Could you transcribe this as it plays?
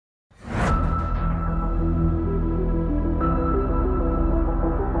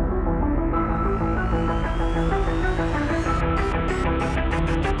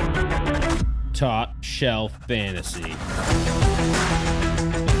Top Shelf Fantasy.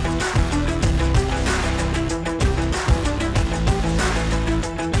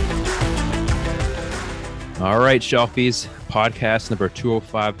 All right, Shelfies, podcast number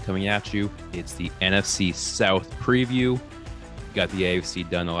 205 coming at you. It's the NFC South preview. Got the AFC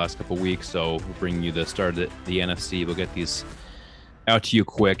done the last couple of weeks, so we're bringing you the start of the NFC. We'll get these out to you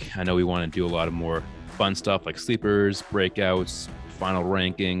quick. I know we want to do a lot of more fun stuff like sleepers, breakouts, final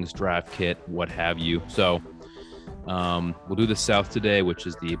rankings, draft kit, what have you. So we'll do the South today, which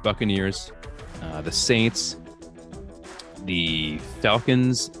is the Buccaneers, the Saints, the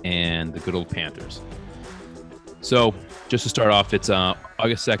Falcons, and the good old Panthers. So just to start off, it's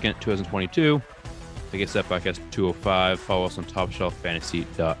August 2nd, 2022. I guess that podcast 205. Follow us on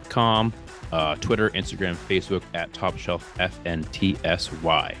TopShelfFantasy.com, Twitter, Instagram, Facebook at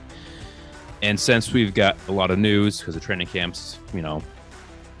TopShelfFNTSY. And since we've got a lot of news because the training camps,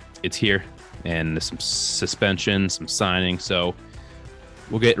 it's here, and there's some suspension, some signing. So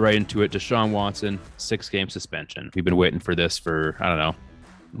we'll get right into it. Deshaun Watson, 6-game suspension. We've been waiting for this for,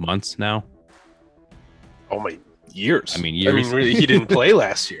 months now. Oh my years. Years. Really, he didn't play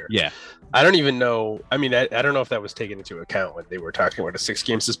last year. Yeah. I don't even know. I don't know if that was taken into account when they were talking about a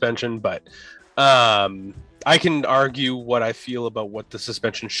 6-game suspension, but I can argue what I feel about what the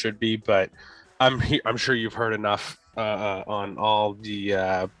suspension should be, but I'm sure you've heard enough on all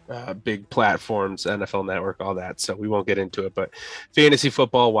the big platforms, NFL Network, all that. So we won't get into it. But fantasy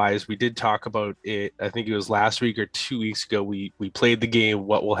football wise, we did talk about it. I think it was last week or 2 weeks ago. We played the game.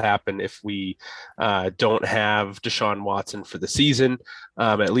 What will happen if we don't have Deshaun Watson for the season?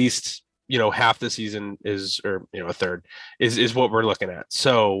 At least half the season is, or a third is what we're looking at.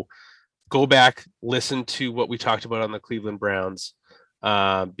 So go back, listen to what we talked about on the Cleveland Browns.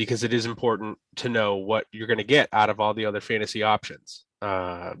 Because it is important to know what you're going to get out of all the other fantasy options.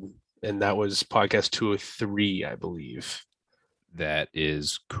 And that was podcast 203, I believe. That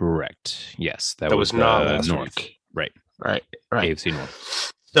is correct. Yes, that was not last North. week. Right. AFC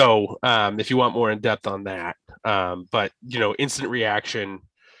North. So if you want more in depth on that, but instant reaction.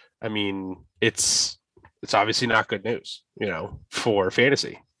 It's obviously not good news, for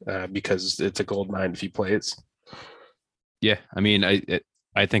fantasy, because it's a gold mine if he plays. Yeah, I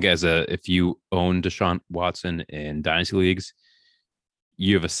think if you own Deshaun Watson in dynasty leagues,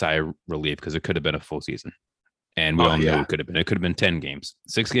 you have a sigh of relief because it could have been a full season, and we all know it could have been. It could have been 10 games,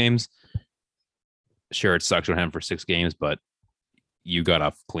 6 games. Sure, it sucks on him for 6 games, but you got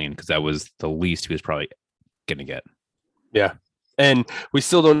off clean because that was the least he was probably going to get. Yeah, and we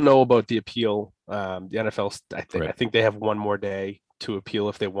still don't know about the appeal. The NFL, I think they have one more day to appeal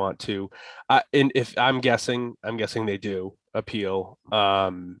if they want to, and if I'm guessing they do appeal,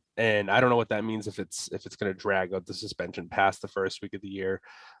 and I don't know what that means if it's going to drag out the suspension past the first week of the year.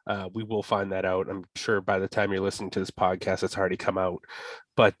 We will find that out. I'm sure by the time you're listening to this podcast it's already come out,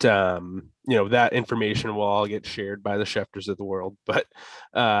 but that information will all get shared by the Schefters of the world. But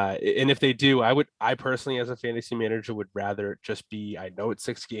and if they do, I personally as a fantasy manager would rather it just be, I know it's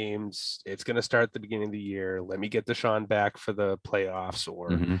 6 games, it's going to start at the beginning of the year, let me get Deshaun back for the playoffs,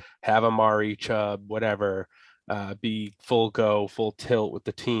 or have Amari, Chubb, whatever, be full tilt with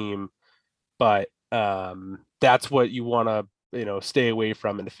the team. But that's what you want to stay away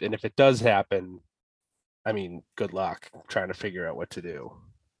from, and if it does happen, good luck trying to figure out what to do.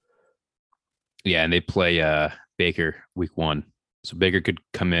 Yeah, and they play Baker week 1, so Baker could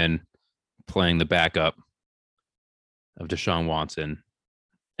come in playing the backup of Deshaun Watson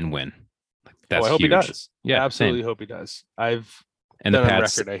and win. That's I hope huge. He does. Yeah, absolutely same. Hope he does. I've and done the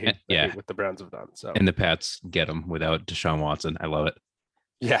Pats, on record. I hate what the Browns have done. So and the Pats get him without Deshaun Watson. I love it.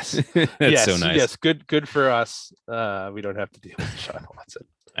 Yes, that's so nice. Yes, good for us. We don't have to deal with Deshaun Watson.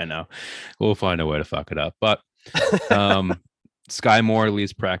 I know. We'll find a way to fuck it up. But Sky Moore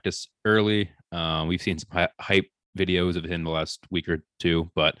leaves practice early. We've seen some hype videos of him the last week or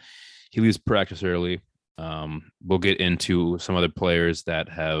two, but he leaves practice early. We'll get into some other players that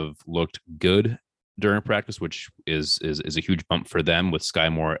have looked good during practice, which is a huge bump for them with Sky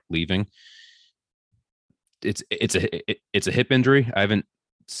Moore leaving. It's a hip injury. I haven't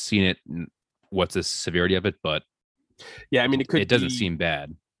seen it, what's the severity of it, but yeah, it doesn't seem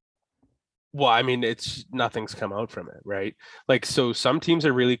bad. Well, it's nothing's come out from it, right? Like, so some teams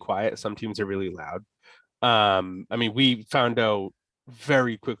are really quiet, some teams are really loud. We found out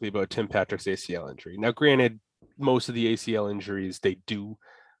very quickly about Tim Patrick's ACL injury. Now, granted, most of the ACL injuries, they do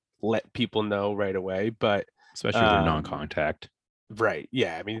let people know right away, but especially if they're non-contact. Right.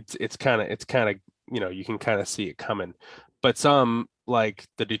 Yeah. It's kind of, you can kind of see it coming, but some, like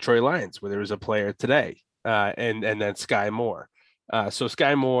the Detroit Lions, where there was a player today, and then Sky Moore, So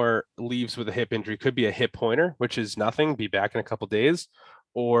Sky Moore leaves with a hip injury, could be a hip pointer, which is nothing, be back in a couple days,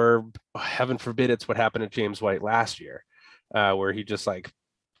 or heaven forbid it's what happened to James White last year, where he just like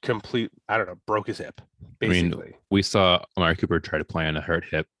broke his hip, basically. I mean, we saw Amari Cooper try to play on a hurt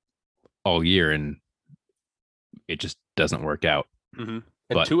hip all year, and it just doesn't work out. Mm-hmm.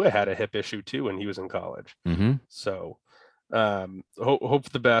 And Tua had a hip issue too when he was in college. Mm-hmm. So hope for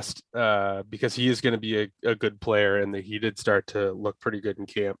the best, because he is going to be a good player, and he did start to look pretty good in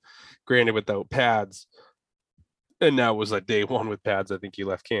camp, granted without pads, and now was like day one with pads. I think he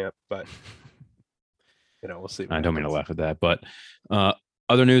left camp, but we'll see. I don't mean to laugh at that, but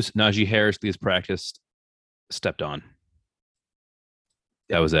other news: Najee Harris leaves practice, stepped on.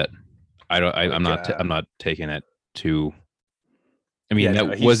 That was it. I'm not taking it to. I mean,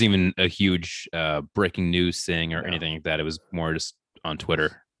 that wasn't even a huge breaking news thing or anything like that. It was more just on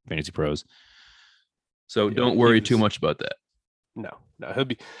Twitter, Fantasy Pros. So don't worry too much about that. No,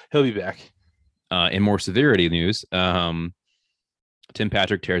 he'll be back. In more severity news, Tim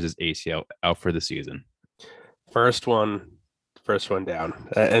Patrick tears his ACL, out for the season. First one down,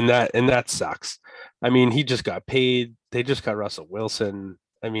 and that sucks. I mean, he just got paid. They just got Russell Wilson.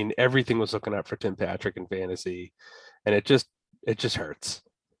 I mean, everything was looking up for Tim Patrick in fantasy, and it just hurts.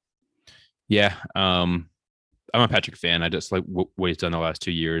 Yeah. I'm a Patrick fan. I just like what he's done the last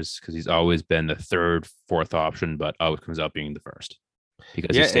 2 years, because he's always been the third, fourth option, but always comes out being the first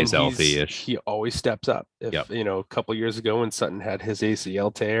because he stays healthy-ish. He always steps up. A couple years ago when Sutton had his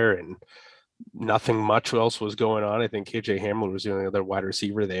ACL tear and nothing much else was going on, I think KJ Hamler was the only other wide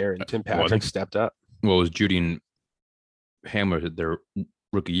receiver there, and Tim Patrick stepped up. Well, it was Judy and Hamler their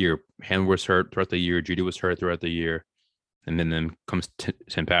rookie year. Hamler was hurt throughout the year. Judy was hurt throughout the year. And then comes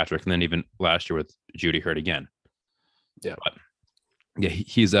Tim Patrick, and then even last year with Judy hurt again. Yeah, but yeah,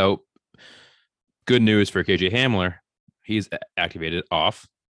 he's out. Good news for KJ Hamler. He's activated off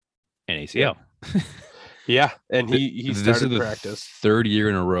an ACL. Yeah, and he started practice. Third year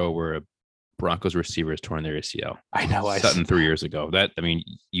in a row where a Broncos receiver has torn their ACL. I know. Sutton 3 years ago.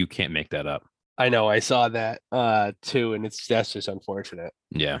 You can't make that up. I know. I saw that too, and that's just unfortunate.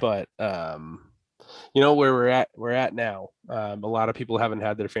 Yeah, but where we're at now. A lot of people haven't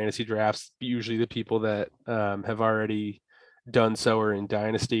had their fantasy drafts. Usually the people that have already done so are in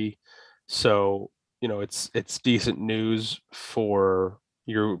Dynasty. So, it's decent news for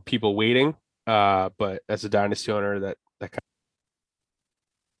your people waiting. But as a Dynasty owner, that kind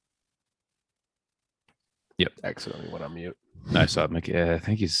of accidentally went on mute. I saw Mickey. I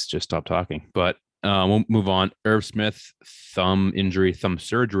think he's just stopped talking. But we'll move on. Irv Smith, thumb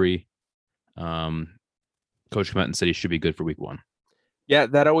surgery. Coach came out and said he should be good for week 1. Yeah,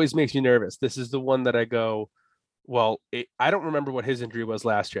 that always makes me nervous. This is the one that I go, I don't remember what his injury was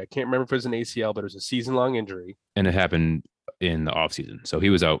last year. I can't remember if it was an ACL, but it was a season-long injury. And it happened in the offseason. So he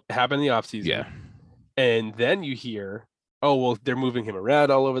was out. It happened in the offseason. Yeah. And then you hear, they're moving him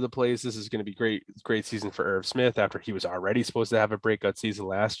around all over the place. This is going to be great season for Irv Smith after he was already supposed to have a breakout season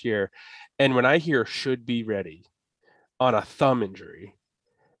last year. And when I hear should be ready on a thumb injury,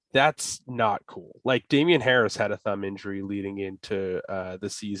 that's not cool. Like Damian Harris had a thumb injury leading into the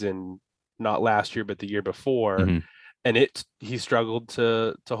season, not last year, but the year before. Mm-hmm. And he struggled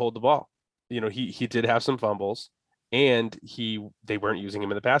to hold the ball. He did have some fumbles, and they weren't using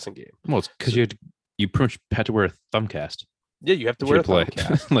him in the passing game. Well, it's because you pretty much had to wear a thumb cast. Yeah, you have to wear a thumb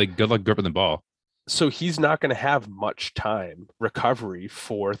cast. Like, good luck gripping the ball. So he's not going to have much time recovery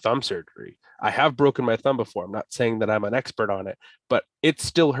for thumb surgery. I have broken my thumb before. I'm not saying that I'm an expert on it, but it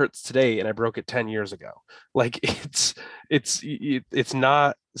still hurts today, and I broke it 10 years ago. Like it's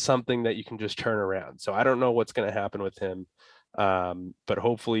not something that you can just turn around. So I don't know what's going to happen with him. But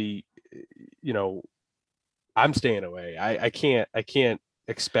hopefully, I'm staying away. I can't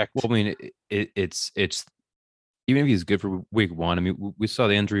expect. Well, I mean, it's even if he's good for week 1. I mean, we saw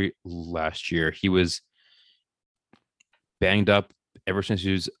the injury last year. He was banged up ever since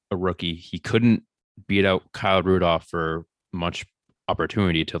he was a rookie. He couldn't beat out Kyle Rudolph for much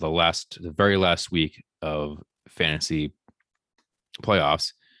opportunity till the very last week of fantasy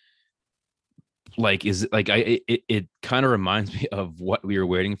playoffs. It kind of reminds me of what we were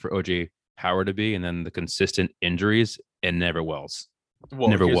waiting for OJ Howard to be, and then the consistent injuries, and never was.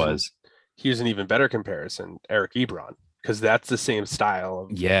 Never was. Here's an even better comparison, Eric Ebron, because that's the same style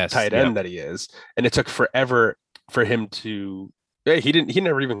of tight end that he is. And it took forever for him to. He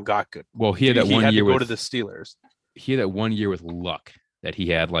never even got good. Well, he had that one year to go to the Steelers. He had that 1 year with luck that he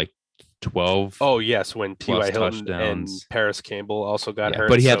had like 12 Oh yes, when plus T.Y. Hilton and touchdowns. Paris Campbell also got Yeah, hurt.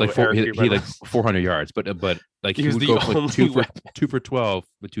 but he had so like four, Eric he had like Reynolds- 400 yards, but like He he was would the go for like only two for weapon. 12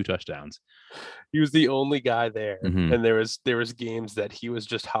 with 2 touchdowns. he was the only guy there, Mhm. and there was games that he was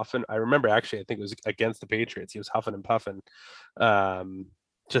just huffing. I remember actually, I think it was against the Patriots. He was huffing and puffing,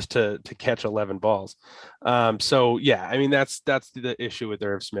 just to catch 11 balls. So yeah, I mean that's the issue with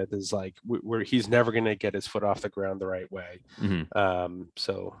Irv Smith is like where he's never going to get his foot off the ground the right way.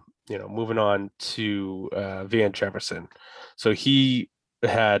 So moving on to Van Jefferson. So he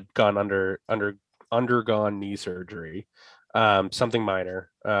had undergone knee surgery, something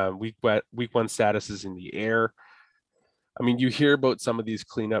minor. Week 1 status is in the air. I mean, you hear about some of these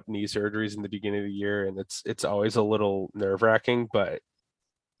cleanup knee surgeries in the beginning of the year, and it's always a little nerve wracking. But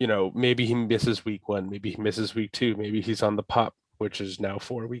maybe he misses week 1, maybe he misses week 2, maybe he's on the PUP, which is now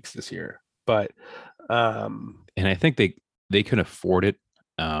 4 weeks this year. But and I think they can afford it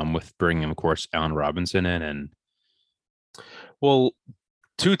with bringing, of course, Allen Robinson in, and well,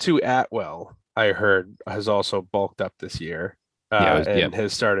 Tutu Atwell, I heard, has also bulked up this year,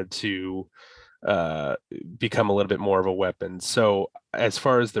 has started to become a little bit more of a weapon. So as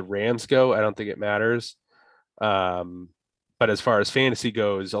far as the Rams go, I don't think it matters. But as far as fantasy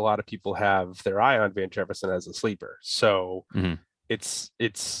goes, a lot of people have their eye on Van Jefferson as a sleeper. So it's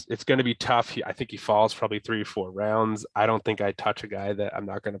going to be tough. I think he falls probably 3 or 4 rounds. I don't think I touch a guy that I'm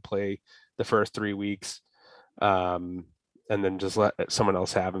not going to play the first 3 weeks. And then just let someone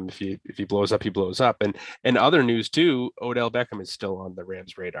else have him. If he blows up, he blows up. And other news too, Odell Beckham is still on the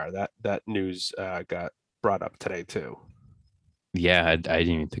Rams radar. That news got brought up today too. Yeah, I didn't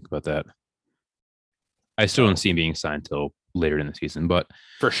even think about that. I still don't see him being signed till later in the season, but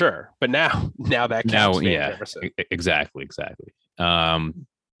for sure. But now that counts. Yeah, exactly.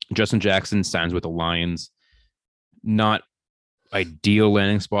 Justin Jackson signs with the Lions. Not ideal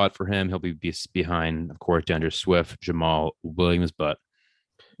landing spot for him. He'll be behind, of course, DeAndre Swift, Jamal Williams. But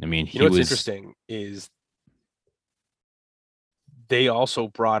I mean, what's interesting is they also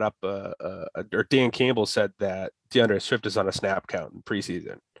brought up or Dan Campbell said that DeAndre Swift is on a snap count in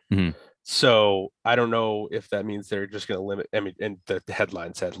preseason. So I don't know if that means they're just going to limit. I mean, and the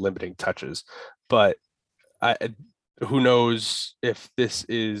headline said limiting touches, but who knows if this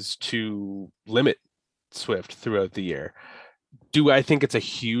is to limit Swift throughout the year. Do I think it's a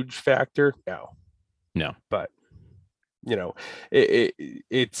huge factor? No, but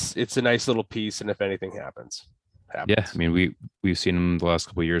it's a nice little piece, and if anything happens. Yeah, I mean we've seen him the last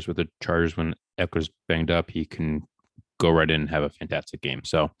couple of years with the Chargers when Eckler's banged up, he can go right in and have a fantastic game.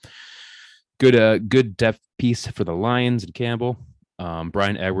 So good depth piece for the Lions and Campbell.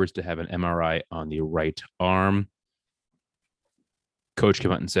 Bryan Edwards to have an MRI on the right arm. Coach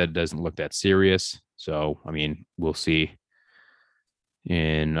came out and said it doesn't look that serious. So I mean we'll see.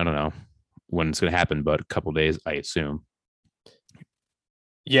 And I don't know when it's going to happen, but a couple of days, I assume.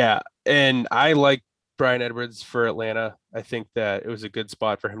 Yeah, and I like Bryan Edwards for Atlanta. I think that it was a good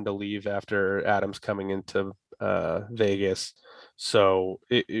spot for him to leave after Adams coming into Vegas. So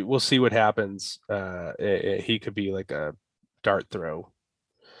we'll see what happens. He could be like a dart throw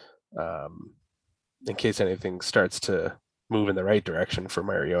in case anything starts to move in the right direction for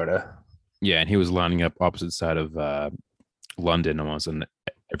Mariota. Yeah, and he was lining up opposite side of London almost in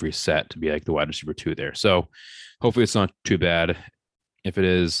every set to be like the wide receiver 2 there. So hopefully it's not too bad. If it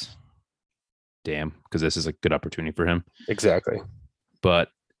is, damn, because this is a good opportunity for him. Exactly. But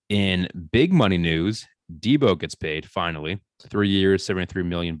in big money news, Debo gets paid finally. 3 years, $73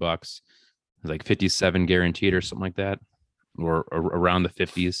 million, like 57 guaranteed or something like that, or around the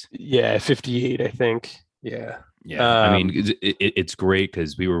 50s. Yeah, 58, I think. Yeah. I mean, it's great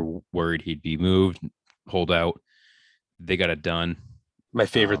because we were worried he'd be moved, hold out. They got it done. My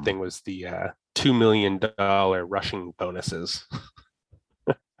favorite thing was the $2 million rushing bonuses.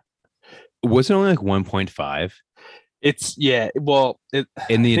 Was it only like 1.5? It's well,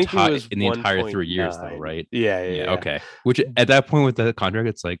 in the entire 3 years though, right? Yeah. Okay. Which at that point with the contract,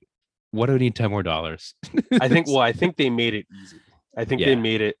 it's like, what do we need $10 more? I think they made it easy. I think they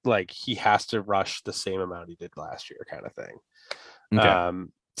made it like he has to rush the same amount he did last year, kind of thing. Okay.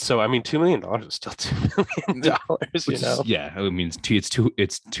 So I mean, $2 million is still $2 million. Yeah, I mean,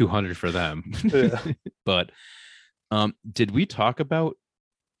 it's 200 for them. Yeah. But did we talk about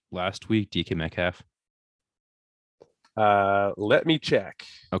last week DK Metcalf? Let me check.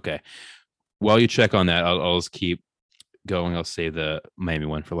 Okay. While you check on that, I'll just keep going. I'll save the Miami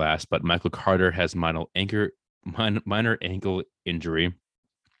one for last. But Michael Carter has minor ankle injury.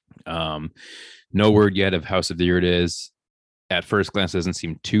 No word yet of how severe it is. At first glance, it doesn't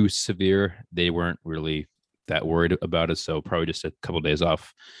seem too severe. They weren't really that worried about it. So probably just a couple of days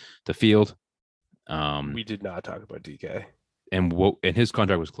off the field. We did not talk about DK. And his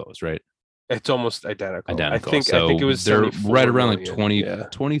contract was closed, right? It's almost identical. Identical. I think it was they're right around million.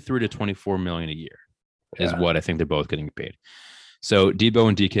 like 23 to 24 million a year is what I think they're both getting paid. So Debo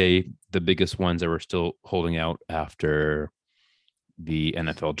and DK, the biggest ones that were still holding out after the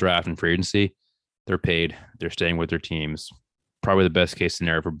NFL draft and free agency, they're paid. They're staying with their teams. Probably the best case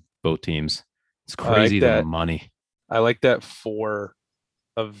scenario for both teams. It's crazy the money. I like that 4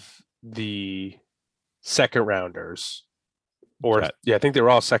 of the second rounders, I think they were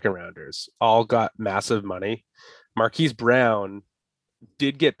all second rounders, all got massive money. Marquise Brown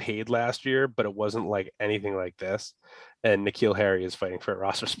did get paid last year, but it wasn't like anything like this. And N'Keal Harry is fighting for a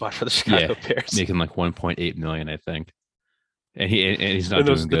roster spot for the Chicago Bears, making like 1.8 million, I think. And he's not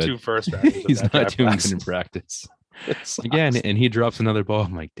doing good. The 2 first rounders. He's not doing good in practice. Again, and he drops another ball.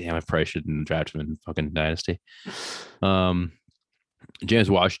 I'm like, damn, I probably shouldn't draft him in fucking Dynasty.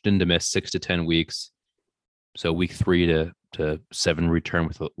 James Washington to miss 6 to 10 weeks. So week 3 to 7 return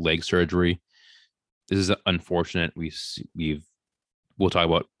with a leg surgery. This is unfortunate. We'll talk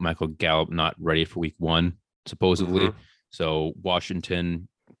about Michael Gallup not ready for week 1, supposedly. Mm-hmm. So Washington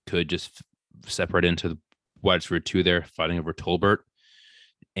could just separate into the wide receiver 2 there, fighting over Tolbert.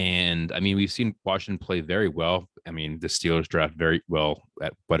 And I mean, we've seen Washington play very well. I mean, the Steelers draft very well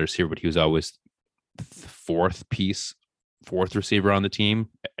at wide receiver, but he was always fourth receiver on the team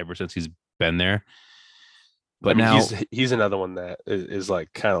ever since he's been there. But now he's another one that is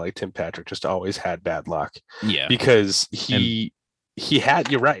like kind of like Tim Patrick, just always had bad luck. Yeah, because he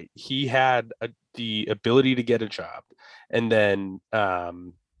had, you're right, he had the ability to get a job, and then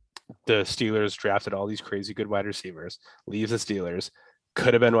the Steelers drafted all these crazy good wide receivers. Leaves the Steelers.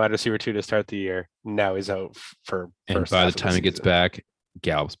 Could have been wide receiver 2 to start the year. Now he's out for. And by the time he gets back,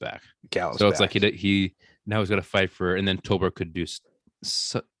 Gallup's back. So it's like he now he's got to fight for, and then Tolbert could do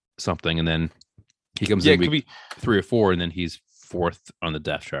something, and then he comes in week 3 or 4, and then he's 4th on the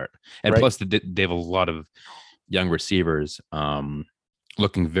depth chart. And plus, they have a lot of young receivers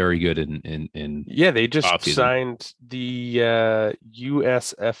looking very good in they just signed the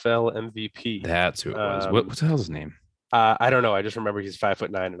USFL MVP. That's who it was. What the hell's his name? I don't know. I just remember he's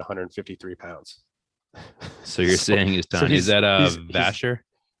 5'9" and 153 pounds. So you're saying he's done. So is that Vasher?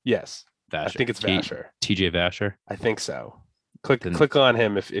 Yes. Vasher. I think it's Vasher. TJ Vasher? I think so. Click on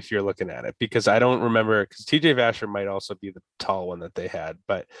him if you're looking at it, because I don't remember, because TJ Vasher might also be the tall one that they had.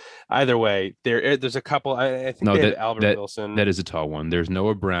 But either way, there's a couple. I think they have Albert Wilson. That is a tall one. There's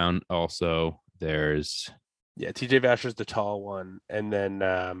Noah Brown also. There's TJ Vasher's the tall one, and then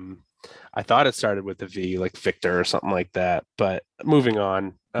I thought it started with the V, like Victor or something like that. But moving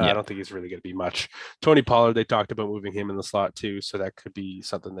on, I don't think he's really going to be much. Tony Pollard, they talked about moving him in the slot too, so that could be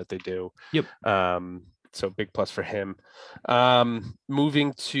something that they do. Yep. So big plus for him.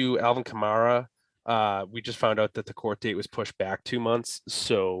 Moving to Alvin Kamara, we just found out that the court date was pushed back 2 months.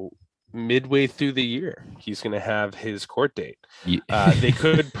 So midway through the year, he's going to have his court date. They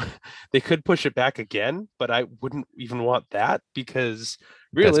could push it back again, but I wouldn't even want that, because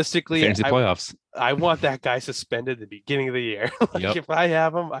realistically, playoffs. I want that guy suspended at the beginning of the year. If I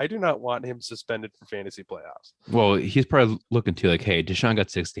have him, I do not want him suspended for fantasy playoffs. Well, he's probably looking to like, hey, Deshaun got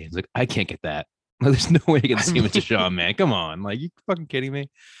 6 games. Like, I can't get that. There's no way you can see him with Deshaun, man. Come on. Like, you fucking kidding me?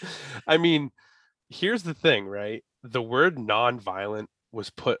 I mean, here's the thing, right? The word non-violent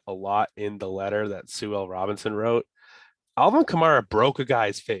was put a lot in the letter that Sue L. Robinson wrote. Alvin Kamara broke a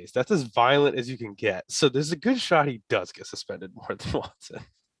guy's face. That's as violent as you can get. So there's a good shot he does get suspended more than Watson.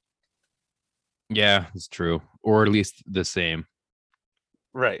 Yeah, it's true. Or at least the same.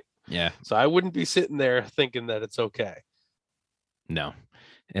 Right. Yeah. So I wouldn't be sitting there thinking that it's okay. No.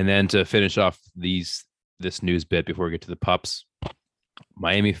 And then to finish off this news bit before we get to the pups,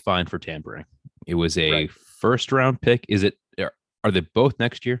 Miami fined for tampering. It was a first round pick. Are they both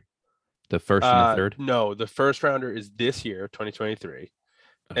next year? The first and the third? No, the first rounder is this year, 2023.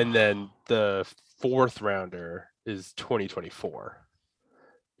 And then the fourth rounder is 2024.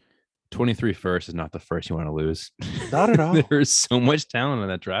 23 first is not the first you want to lose. Not at all. There's so much talent in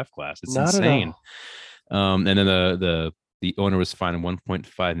that draft class. It's not insane. And then the owner was fined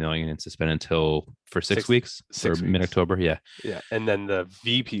 $1.5 million and suspended until for 6 weeks, mid-October. Yeah. And then the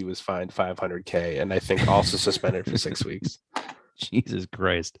VP was fined $500K and I think also suspended for 6 weeks. Jesus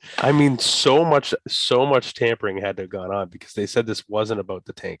Christ. I mean, so much tampering had to have gone on, because they said this wasn't about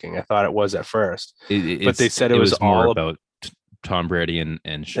the tanking. I thought it was at first, but they said it was more all about Tom Brady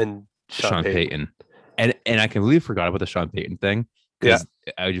and Sean Payton. And I completely forgot about the Sean Payton thing. Because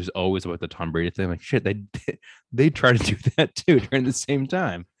I was just always about the Tom Brady thing. Like, shit, they try to do that too during the same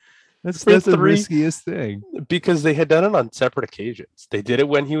time. That's For the 3 riskiest thing. because they had done it on separate occasions. They did it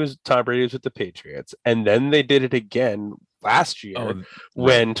when Tom Brady was with the Patriots, and then they did it again last year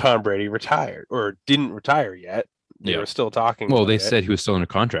when Tom Brady retired or didn't retire yet. They were still talking. Well, about they it. said he was still under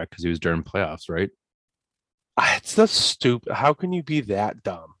contract because he was during playoffs, right? It's so stupid. How can you be that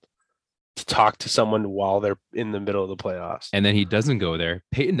dumb to talk to someone while they're in the middle of the playoffs? And then he doesn't go there.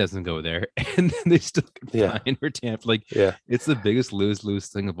 Peyton doesn't go there, and then they still fine for Tampa. Like, it's the biggest lose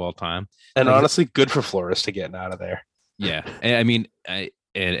thing of all time. And like, honestly, good for Flores to getting out of there. Yeah, and I mean,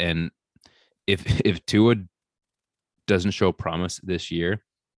 if Tua doesn't show promise this year,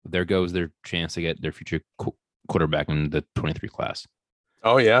 there goes their chance to get their future quarterback in the 23 class.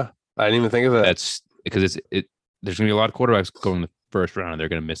 Oh yeah, I didn't even think of that. That's because there's going to be a lot of quarterbacks going in the first round, and they're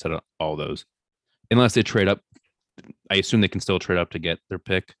going to miss out on all those unless they trade up. I assume they can still trade up to get their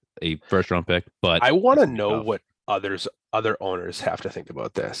pick, a first round pick. But I want to know what other owners have to think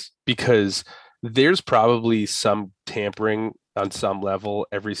about this, because there's probably some tampering on some level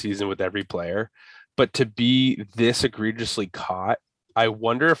every season with every player, but to be this egregiously caught, I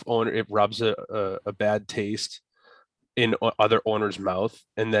wonder if it rubs a bad taste in other owners' mouth,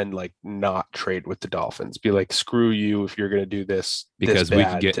 and then like not trade with the Dolphins. Be like, screw you if you're going to do this, because we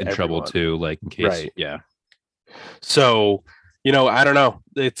could get in trouble too, like in case. Right. Yeah. So, I don't know.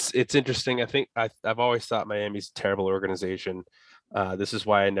 It's interesting. I think I've always thought Miami's a terrible organization. This is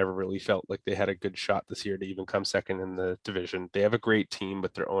why I never really felt like they had a good shot this year to even come second in the division. They have a great team,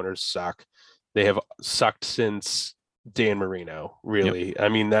 but their owners suck. They have sucked since Dan Marino, really. Yep. I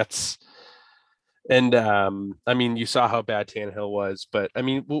mean, you saw how bad Tannehill was, but I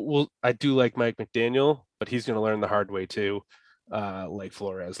mean, I do like Mike McDaniel, but he's going to learn the hard way too. Like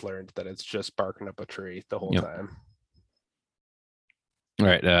Flores learned that it's just barking up a tree the whole time. All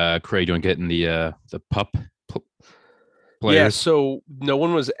right, Craig, do you want to get in the pup players? Yeah, so no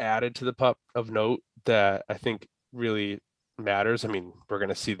one was added to the pup of note that I think really matters. I mean, we're going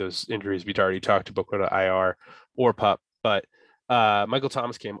to see those injuries we'd already talked about, go to IR or pup, but Michael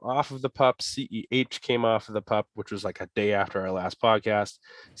Thomas came off of the pup. CEH came off of the pup, which was like a day after our last podcast.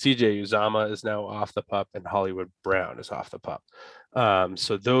 CJ Uzama is now off the pup, and Hollywood Brown is off the pup.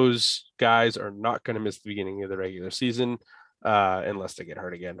 So those guys are not going to miss the beginning of the regular season unless they get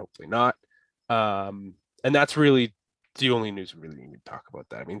hurt again. Hopefully not. And that's really the only news we really need to talk about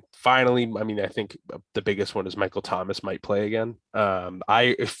that. I mean, finally, I think the biggest one is Michael Thomas might play again.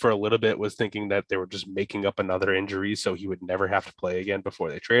 I, for a little bit, was thinking that they were just making up another injury so he would never have to play again before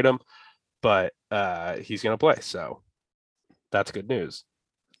they trade him. But he's going to play. So that's good news.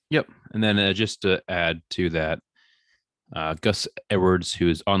 Yep. And then just to add to that, Gus Edwards, who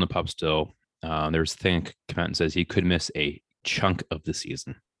is on the pup still, there's a thing come out and says he could miss a chunk of the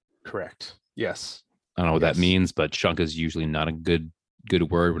season. Correct. Yes. I don't know what that means, but chunk is usually not a good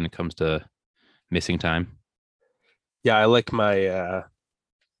word when it comes to missing time. Yeah, I like my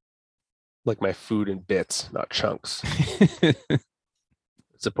food in bits, not chunks. It's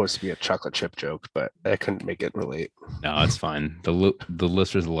supposed to be a chocolate chip joke, but I couldn't make it relate. No, it's fine. The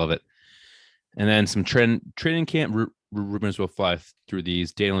listeners love it. And then some training camp rumors will fly through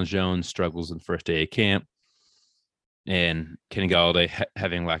these. Daniel Jones struggles in the first day of camp, and Kenny Golladay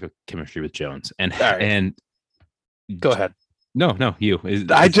having lack of chemistry with Jones. And go ahead. No, you. It's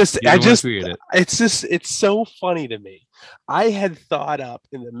so funny to me. I had thought up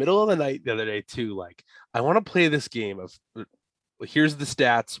in the middle of the night the other day too, like, I want to play this game of, here's the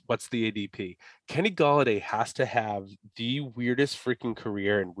stats, what's the ADP? Kenny Golladay has to have the weirdest freaking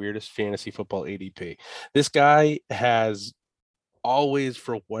career and weirdest fantasy football ADP. This guy has always,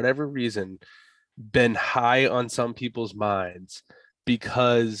 for whatever reason, been high on some people's minds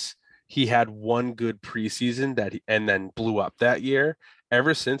because he had one good preseason and then blew up that year.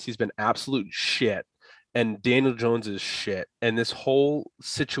 Ever since, he's been absolute shit, and Daniel Jones is shit. And this whole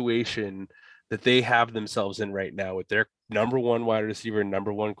situation that they have themselves in right now with their number one wide receiver,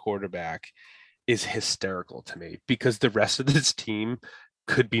 number one quarterback, is hysterical to me, because the rest of this team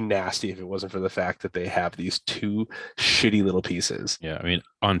could be nasty if it wasn't for the fact that they have these two shitty little pieces. Yeah, I mean,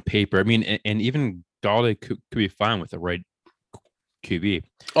 on paper, and even Golladay could be fine with the right QB.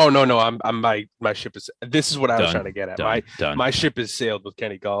 Oh no, my ship is. This is what I was trying to get at. My ship is sailed with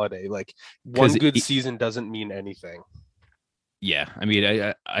Kenny Golladay. Like, one good season doesn't mean anything. Yeah, I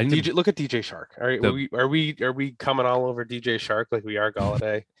mean, I look at DJ Shark. All right, are we coming all over DJ Shark like we are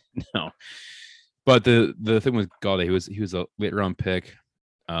Golladay? No, but the thing with Golladay, he was a late round pick.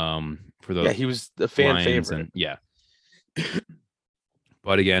 For the he was a fan Lions favorite.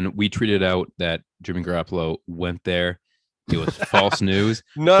 But again, we tweeted out that Jimmy Garoppolo went there It was false news.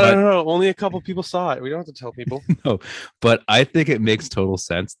 No. Only a couple people saw it. We don't have to tell people. No, but I think it makes total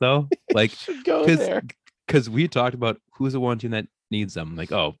sense though. Like, should go there. Because we talked about who's the one team that needs them.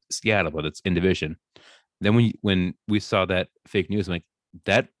 Like, oh, Seattle, but it's in division. Then when we saw that fake news, I'm like,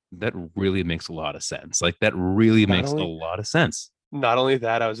 that really makes a lot of sense. Like, that really makes a lot of sense. Not only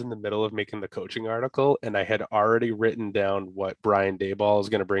that, I was in the middle of making the coaching article, and I had already written down what Brian Daboll is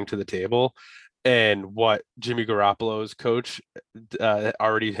going to bring to the table, and what Jimmy Garoppolo's coach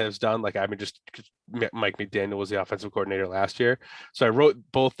already has done. Like, I mean, just Mike McDaniel was the offensive coordinator last year. So I wrote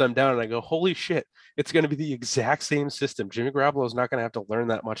both them down and I go, holy shit, it's going to be the exact same system. Jimmy Garoppolo is not going to have to learn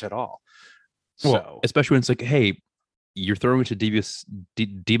that much at all. Well, especially when it's like, hey, you're throwing to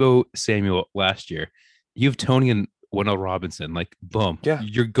Deebo Samuel last year. You have Tony and Wendell Robinson. Like, boom,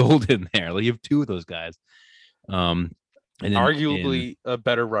 you're golden there. Like, you have two of those guys. And then, arguably a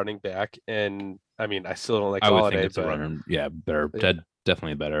better running back. And I mean, I still don't like Golladay, but better,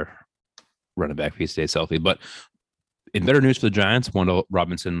 definitely a better running back if he stays healthy. But in better news for the Giants, Wendell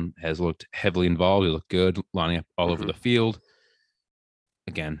Robinson has looked heavily involved. He looked good, lining up all over the field.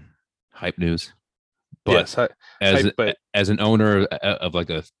 Again, hype news. But as an owner of like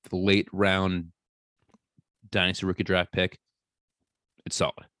a late round dynasty rookie draft pick, it's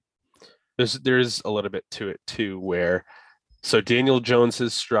solid. There's a little bit to it too, where so Daniel Jones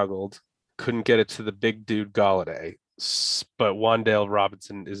has struggled, couldn't get it to the big dude Golladay, but Wan'Dale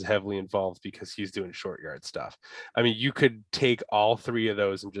Robinson is heavily involved because he's doing short yard stuff. I mean, you could take all three of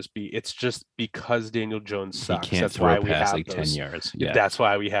those and it's just because Daniel Jones sucks. He can't that's throw why we past have like 10 yards. Yeah, that's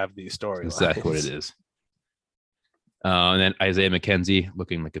why we have these storylines. Exactly what it is. And then Isaiah McKenzie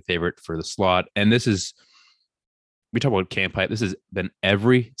looking like a favorite for the slot. And we talk about camp hype. This has been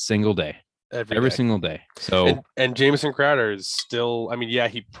every single day. Every single day. So and Jamison Crowder is still, I mean, yeah,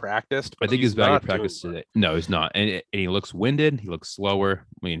 he practiced, but I think he's back at practice today. No, he's not. And he looks winded. He looks slower.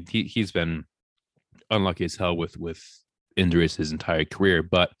 I mean, he's been unlucky as hell with injuries his entire career.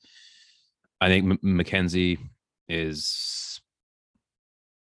 But I think McKenzie is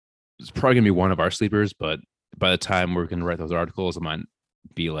probably gonna be one of our sleepers, but by the time we're gonna write those articles, it might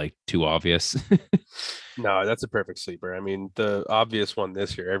be like too obvious. No, that's a perfect sleeper. I mean, the obvious one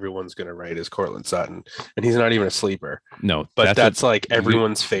this year everyone's going to write is Courtland Sutton, and he's not even a sleeper. No, but that's like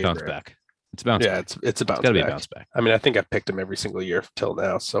everyone's favorite. Bounce back. It's a bounce back. It's a bounce back. It's gotta be a bounce back. I mean, I think I've picked him every single year till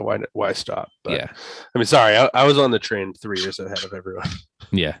now, so why stop? But, yeah. I mean, sorry, I was on the train 3 years ahead of everyone.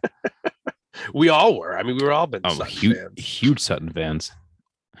 Yeah. We all were. I mean, we were all been huge Sutton fans.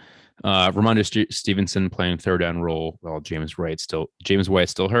 Ramondre Stevenson playing third down role while James White still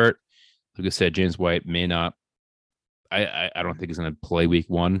hurt. Like I said, James White may not. I don't think he's going to play week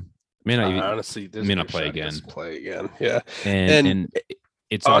 1. May not even, honestly. May not play again. Yeah, and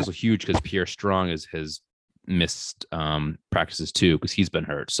it's also huge because Pierre Strong has missed practices too because he's been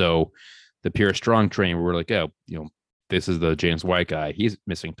hurt. So the Pierre Strong train, we're like, oh, this is the James White guy. He's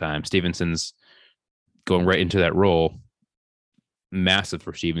missing time. Stevenson's going right into that role. Massive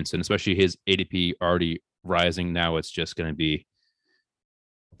for Stevenson, especially his ADP already rising. Now it's just going to be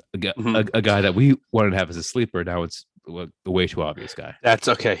a guy that we wanted to have as a sleeper. Now it's a way too obvious guy. That's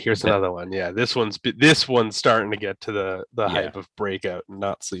okay. Here's another one. Yeah, this one's starting to get to the hype of breakout and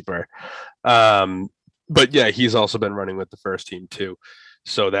not sleeper. But yeah, he's also been running with the first team too.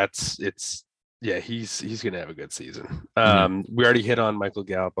 So he's going to have a good season. We already hit on Michael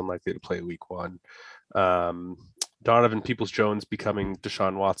Gallup unlikely to play week 1. Donovan Peoples-Jones becoming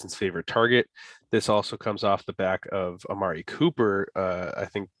Deshaun Watson's favorite target. This also comes off the back of Amari Cooper, I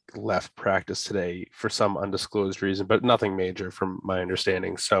think left practice today for some undisclosed reason, but nothing major from my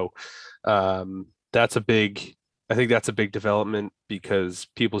understanding. So I think that's a big development because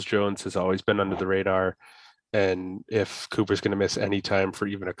Peoples-Jones has always been under the radar. And if Cooper's going to miss any time for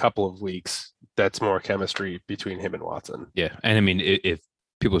even a couple of weeks, that's more chemistry between him and Watson. Yeah. And I mean, if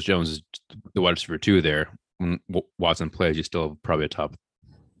Peoples-Jones is the wide receiver 2 there, when Watson plays, you still have probably a top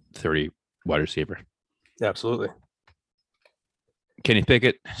 30 wide receiver. Absolutely. Kenny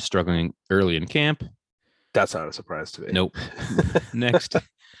Pickett struggling early in camp. That's not a surprise to me. Nope. Next,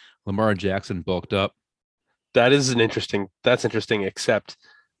 Lamar Jackson bulked up. That's interesting, except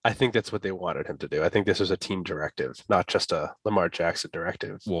I think that's what they wanted him to do. I think this was a team directive, not just a Lamar Jackson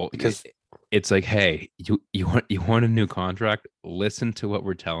directive. Well, because it's like, hey, you want a new contract? Listen to what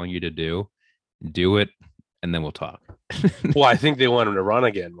we're telling you to do it, and then we'll talk. Well, I think they want him to run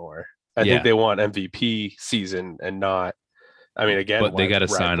again more. I think they want MVP season and not. I mean, again, but they got to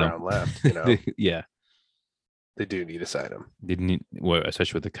sign him. Left, yeah, they do need to sign him. They need,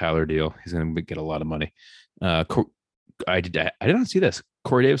 especially with the Kyler deal. He's going to get a lot of money. I did not see this.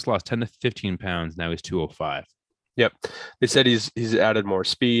 Corey Davis lost 10 to 15 pounds. Now he's 205. Yep. They said he's added more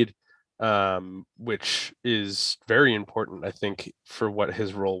speed, which is very important, I think, for what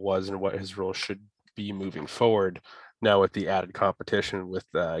his role was and what his role should be moving forward now with the added competition with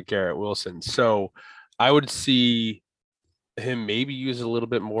Garrett Wilson. So I would see him maybe use a little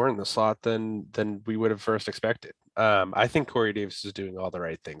bit more in the slot than we would have first expected. I think Corey Davis is doing all the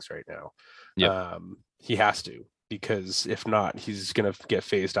right things right now. Yep. He has to, because if not, he's going to get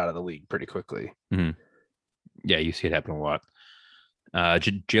phased out of the league pretty quickly. Mm-hmm. Yeah, you see it happen a lot.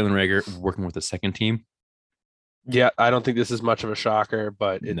 Jalen Reagor working with the second team. Yeah, I don't think this is much of a shocker,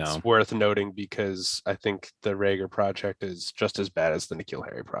 but it's worth noting because I think the Reagor project is just as bad as the N'Keal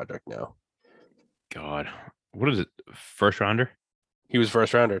Harry project now. God, what is it? First rounder? He was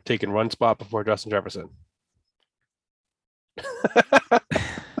first rounder, taking one spot before Justin Jefferson.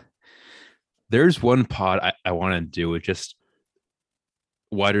 There's one pod I want to do with just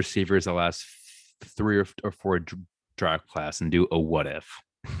wide receivers the last 3 or 4 draft class and do a what if.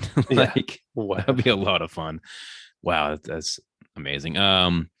 That'd be a lot of fun. Wow, that's amazing.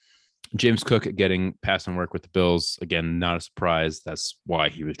 James Cook getting passing work with the Bills, again, not a surprise. That's why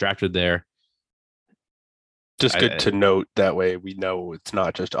he was drafted there. Just good to note, that way we know it's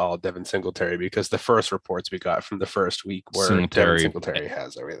not just all Devin Singletary, because the first reports we got from the first week were Devin Singletary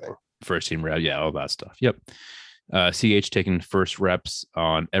has everything. First team rep, yeah, all that stuff. Yep. CH taking first reps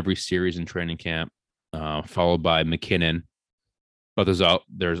on every series in training camp, followed by McKinnon. But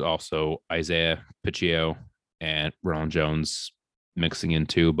there's also Isaiah Pacheco and Ronald Jones mixing in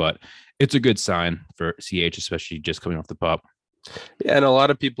too. But it's a good sign for CH, especially just coming off the pup. Yeah, and a lot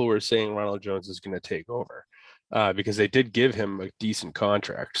of people were saying Ronald Jones is going to take over because they did give him a decent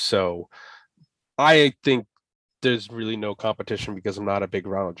contract. So I think there's really no competition, because I'm not a big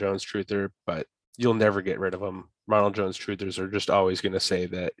Ronald Jones truther, but you'll never get rid of him. Ronald Jones truthers are just always going to say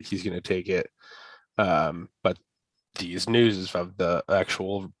that he's going to take it. But these news is from the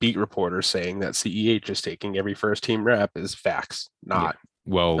actual beat reporter saying that CEH is taking every first team rep is facts, not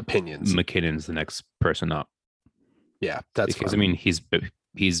opinions. McKinnon's the next person up. Yeah, that's because I mean he's been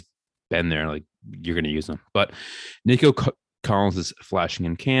there. Like, you're going to use him. But Nico Collins is flashing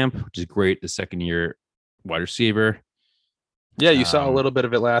in camp, which is great. The second year wide receiver. Yeah, you saw a little bit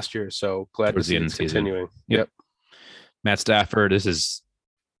of it last year, so glad to see it's continuing. Yep. Matt Stafford, this is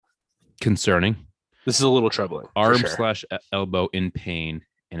concerning. This is a little troubling. Arm/elbow in pain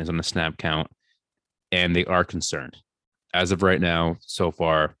and is on the snap count, and they are concerned. As of right now, so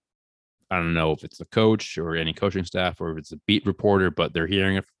far, I don't know if it's the coach or any coaching staff or if it's a beat reporter, but they're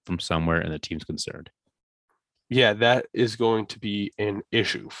hearing it from somewhere, and the team's concerned. Yeah, that is going to be an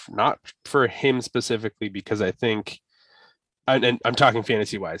issue, not for him specifically, because I think, and I'm talking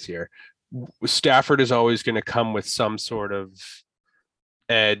fantasy-wise here, Stafford is always going to come with some sort of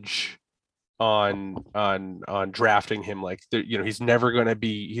edge on drafting him. Like, he's not going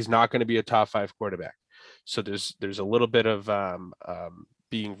to be a top 5 quarterback. So there's a little bit of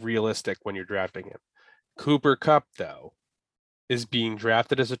being realistic when you're drafting him. Cooper Kupp, though, is being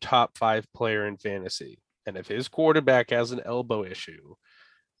drafted as a top 5 player in fantasy. And if his quarterback has an elbow issue,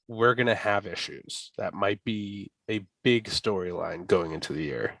 we're going to have issues. That might be a big storyline going into the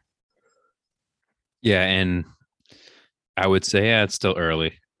year. Yeah, and I would say, it's still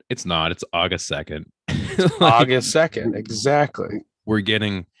early. It's not. It's August 2nd. August 2nd, exactly. We're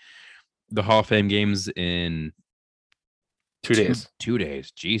getting the Hall of Fame games in 2 days. 2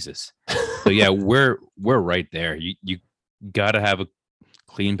 days. Jesus. So yeah, we're right there. You got to have a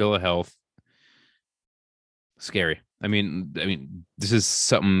clean bill of health. Scary. I mean, this is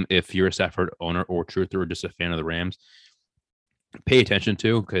something, if you're a Stafford owner or truther or just a fan of the Rams, pay attention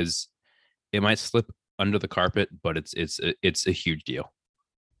to, because it might slip under the carpet, but it's a huge deal.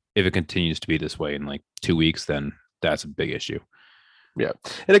 If it continues to be this way in like 2 weeks, then that's a big issue. Yeah.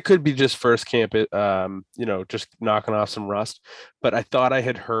 And it could be just first camp, just knocking off some rust. But I thought I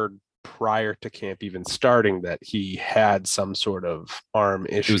had heard prior to camp even starting that he had some sort of arm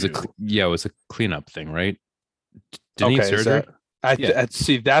issue. It was a cleanup thing, right? Didn't he have surgery?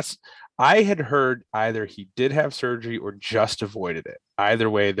 I had heard either he did have surgery or just avoided it. Either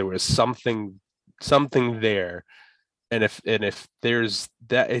way, there was something there. And if there's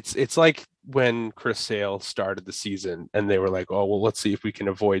that, it's like when Chris Sale started the season and they were like, oh, well, let's see if we can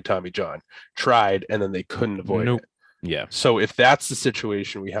avoid Tommy John. Tried, and then they couldn't avoid it. Yeah. So if that's the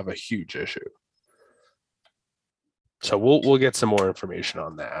situation, we have a huge issue. So we'll get some more information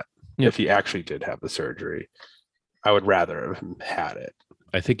on that. Yep. If he actually did have the surgery. I would rather have had it.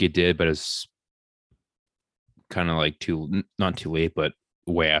 I think he did, but it's kind of like not too late, but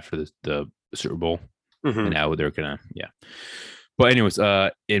way after the Super Bowl. Mm-hmm. And now they're gonna, yeah. But anyways,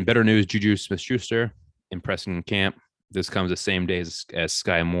 in better news, Juju Smith-Schuster impressing in camp. This comes the same day as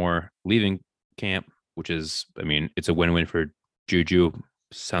Sky Moore leaving camp, which is, I mean, it's a win-win for Juju.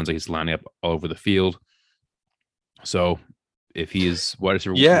 Sounds like he's lining up all over the field. So if he is wide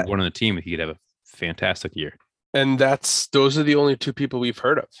receiver one on the team, he could have a fantastic year. And those are the only two people we've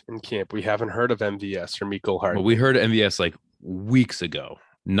heard of in camp. We haven't heard of MVS or Mecole Hardman. Well, we heard of MVS like weeks ago,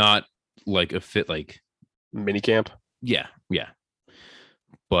 not like a fit like mini camp. Yeah.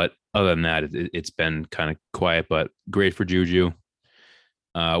 But other than that, it's been kind of quiet, but great for Juju.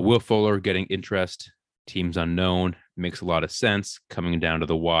 Will Fuller getting interest. Teams unknown. Makes a lot of sense. Coming down to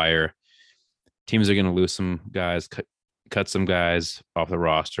the wire. Teams are going to lose some guys, cut some guys off the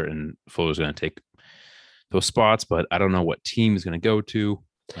roster, and Fuller's going to take those spots, but I don't know what team he's going to go to.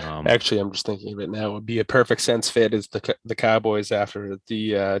 Actually, I'm just thinking of it now. It would be a perfect sense fit is the Cowboys after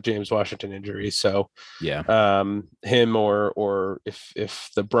the James Washington injury. So yeah, him or if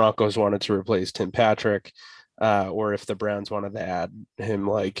the Broncos wanted to replace Tim Patrick, or if the Browns wanted to add him,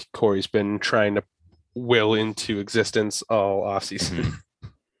 like Corey's been trying to will into existence all offseason. Mm-hmm.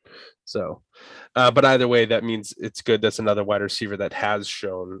 So, but either way, that means it's good. That's another wide receiver that has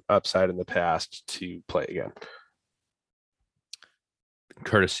shown upside in the past to play again.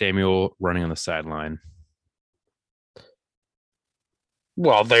 Curtis Samuel running on the sideline.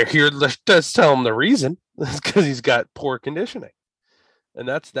 Well, they're here. Let's tell him the reason. It's because he's got poor conditioning, and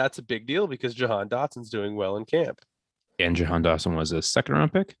that's a big deal because Jahan Dotson's doing well in camp. And Jahan Dotson was a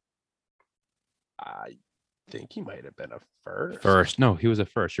second-round pick. I think he might have been a first. First, no, he was a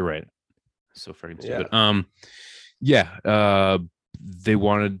first. You're right. So freaking stupid. They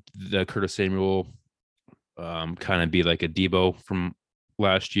wanted the Curtis Samuel kind of be like a Debo from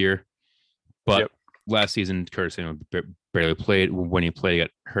last year, but last season Curtis Samuel barely played. When he played, he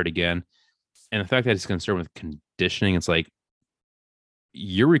got hurt again. And the fact that he's concerned with conditioning, it's like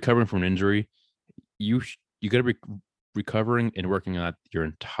you're recovering from an injury. You got to be recovering and working on that your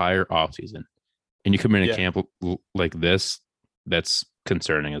entire offseason. And you come in a camp like this, that's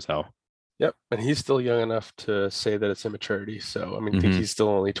concerning as hell. Yep. And he's still young enough to say that it's immaturity. So, I mean, I think he's still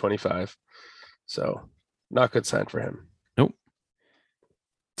only 25. So, not good sign for him. Nope.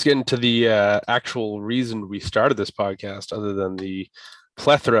 Let's get into the actual reason we started this podcast, other than the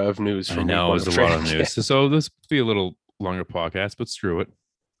plethora of news. From I know, it was a lot of news. So, this will be a little longer podcast, but screw it.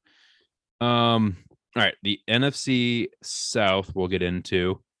 All right. The NFC South we'll get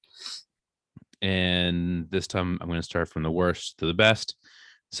into. And this time I'm going to start from the worst to the best.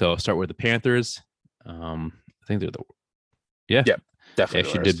 So I'll start with the Panthers. I think they're definitely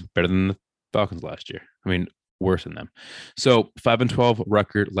actually did better than the Falcons last year. I mean, worse than them. So 5-12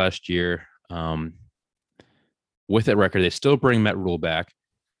 record last year. With that record, they still bring Matt Rule back.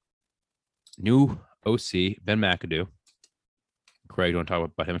 New OC, Ben McAdoo. Craig, you want to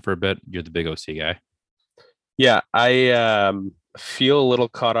talk about him for a bit? You're the big OC guy. Yeah, I feel a little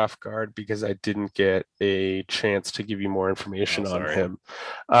caught off guard because I didn't get a chance to give you more information on him.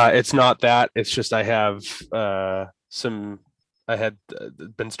 It's not that. It's just I have I had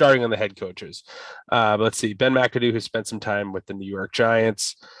been starting on the head coaches. Let's see. Ben McAdoo, who spent some time with the New York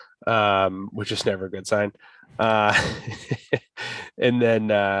Giants, which is never a good sign. And then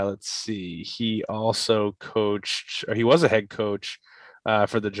let's see. He also coached, or he was a head coach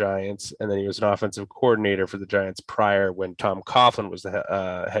for the Giants, and then he was an offensive coordinator for the Giants prior when Tom Coughlin was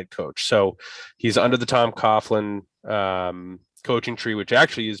the head coach. So he's under the Tom Coughlin coaching tree, which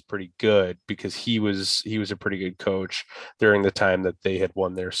actually is pretty good because he was a pretty good coach during the time that they had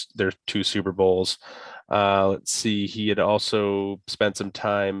won their 2 Super Bowls. Let's see. He had also spent some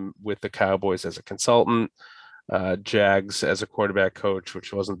time with the Cowboys as a consultant, Jags as a quarterback coach,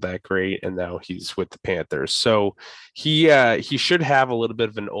 which wasn't that great, and now he's with the Panthers. So he should have a little bit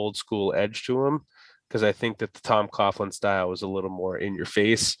of an old school edge to him, because I think that the Tom Coughlin style was a little more in your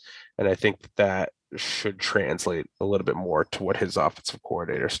face, and I think that should translate a little bit more to what his offensive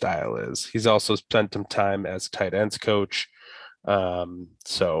coordinator style is. He's also spent some time as a tight ends coach.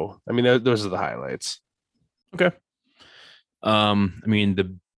 So I mean, those are the highlights. Okay. I mean,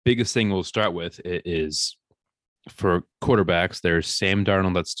 the biggest thing we'll start with is for quarterbacks, there's Sam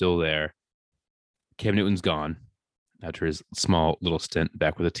Darnold that's still there. Cam Newton's gone after his small little stint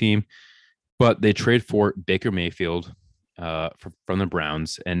back with the team, but they trade for Baker Mayfield from the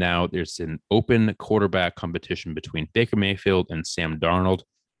Browns, and now there's an open quarterback competition between Baker Mayfield and Sam Darnold.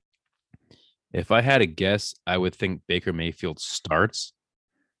 If I had a guess, I would think Baker Mayfield starts,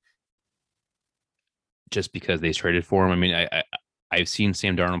 just because they traded for him. I mean, I've seen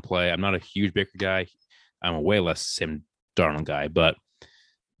Sam Darnold play. I'm not a huge Baker guy. I'm a way less Sam Darnold guy, but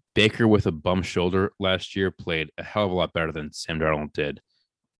Baker with a bum shoulder last year played a hell of a lot better than Sam Darnold did.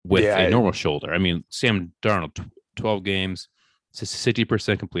 with a normal shoulder. I mean, Sam Darnold, 12 games,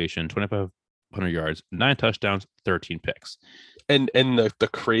 60% completion, 2,500 yards, 9 touchdowns, 13 picks. And the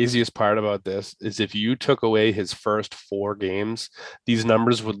craziest part about this is if you took away his first 4 games, these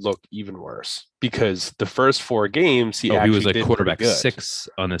numbers would look even worse, because the first 4 games he was like did quarterback 6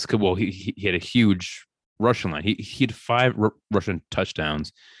 on this. Well, he had a huge rushing line. He had 5 rushing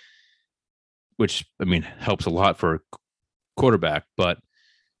touchdowns, which, I mean, helps a lot for a quarterback, but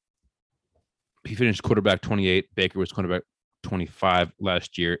he finished quarterback 28. Baker was quarterback 25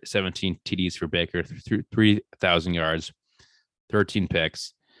 last year. 17 TDs for Baker, 3,000 yards, 13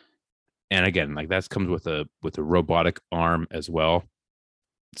 picks. And again, like, that comes with a robotic arm as well.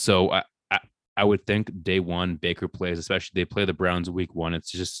 So I would think day one Baker plays, especially they play the Browns week 1.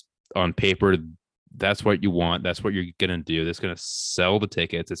 It's just on paper, that's what you want. That's what you're gonna do. That's gonna sell the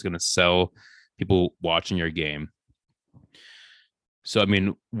tickets. It's gonna sell people watching your game. So, I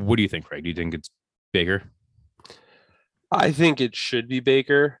mean, what do you think, Craig? Do you think it's Baker? I think it should be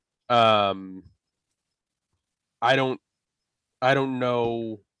Baker. I don't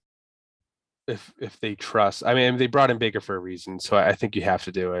know if they trust. I mean, they brought in Baker for a reason, so I think you have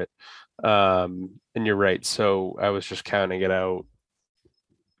to do it. And you're right. So I was just counting it out.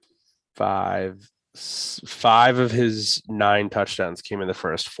 5 of his 9 touchdowns came in the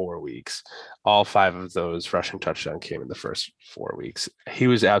first 4 weeks. All 5 of those rushing touchdowns came in the first 4 weeks. He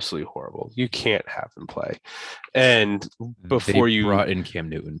was absolutely horrible. You can't have him play. And before you brought in Cam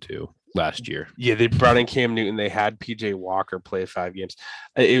Newton too last year. Yeah, they brought in Cam Newton. They had PJ Walker play 5 games.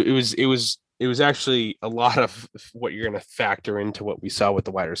 It was actually a lot of what you're going to factor into what we saw with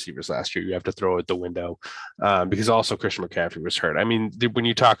the wide receivers last year. You have to throw it the window, because also Christian McCaffrey was hurt. I mean, when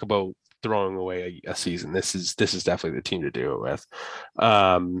you talk about throwing away a season, this is definitely the team to do it with.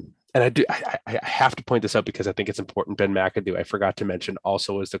 And I have to point this out because I think it's important. Ben McAdoo, I forgot to mention,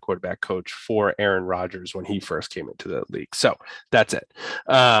 also was the quarterback coach for Aaron Rodgers when he first came into the league. So that's it.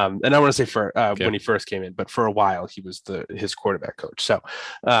 And I want to say when he first came in, but for a while he was his quarterback coach. So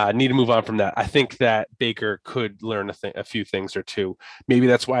need to move on from that. I think that Baker could learn a few things or two. Maybe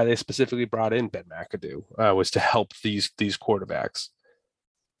that's why they specifically brought in Ben McAdoo, was to help these quarterbacks.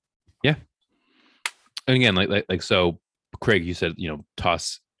 Yeah. And again, like so, Craig, you said,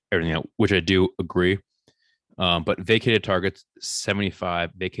 toss everything out, which I do agree. But vacated targets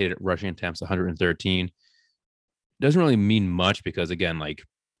 75, vacated rushing attempts 113. Doesn't really mean much because, again, like,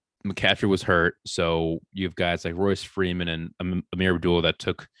 McCaffrey was hurt, so you have guys like Royce Freeman and Amir Abdullah that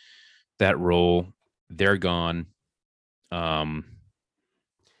took that role. They're gone.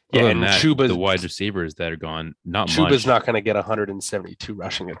 And Chuba, the wide receivers that are gone, not Chuba's much. Chuba's not going to get 172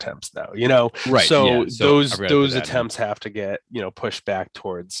 rushing attempts now, Right. So, those attempts have to get, pushed back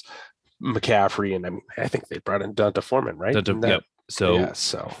towards McCaffrey. And I think they brought in D'Onta Foreman, right? Yep.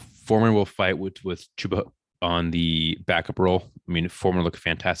 So Foreman will fight with Chuba on the backup role. I mean, Foreman looked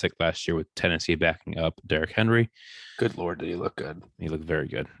fantastic last year with Tennessee backing up Derrick Henry. Good Lord, did he look good? He looked very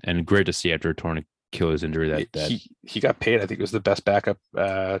good. And great to see after a torn Achilles injury that he got paid. I think it was the best backup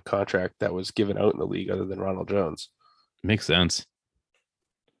contract that was given out in the league other than Ronald Jones. Makes sense.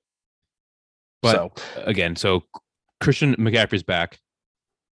 But again, so Christian McCaffrey's back.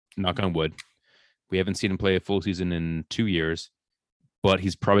 Knock on wood. We haven't seen him play a full season in 2 years, but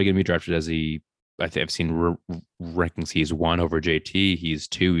he's probably going to be drafted as I think I've seen rankings. He's 1 over JT. He's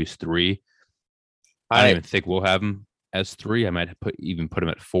 2. He's 3. I don't even think we'll have him as 3. I might even put him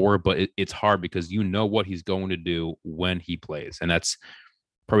at 4, but it's hard because you know what he's going to do when he plays, and that's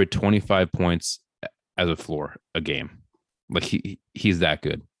probably 25 points as a floor a game. Like he's that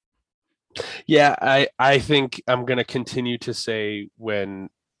good. Yeah, I think I'm going to continue to say when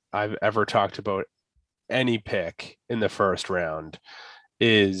I've ever talked about any pick in the first round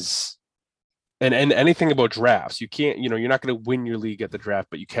is, and anything about drafts, you can't, you're not going to win your league at the draft,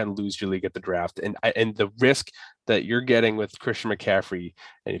 but you can lose your league at the draft. And the risk that you're getting with Christian McCaffrey,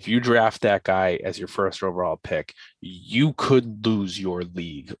 and if you draft that guy as your first overall pick, you could lose your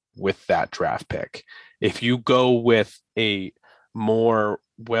league with that draft pick. If you go with a more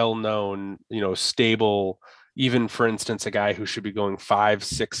well-known, stable, even for instance, a guy who should be going 5,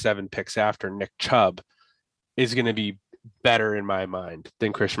 6, 7 picks after Nick Chubb is going to be better in my mind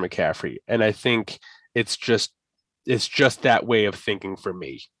than Christian McCaffrey. And I think it's just that way of thinking for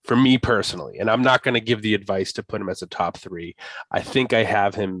me personally. And I'm not going to give the advice to put him as a top 3. I think I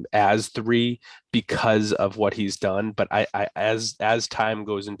have him as 3 because of what he's done. But I as time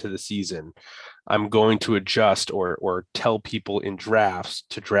goes into the season, I'm going to adjust or tell people in drafts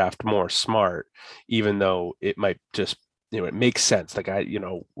to draft more smart, even though it might just, it makes sense. Like I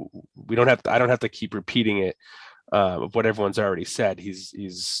don't have to keep repeating it of what everyone's already said.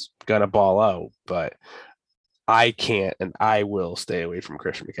 He's gonna ball out, but I can't and I will stay away from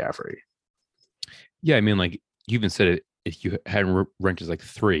Christian McCaffrey. Yeah, I mean, like you even said it. If you hadn't ranked as like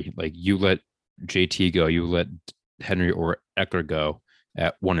 3, like you let JT go, you let Henry or Eckler go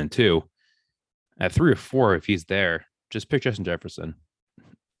at 1 and 2. At 3 or 4, if he's there, just pick Justin Jefferson.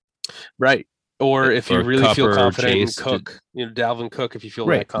 Right. Or if you really Kupp feel confident Chase, in Cook, Dalvin Cook, if you feel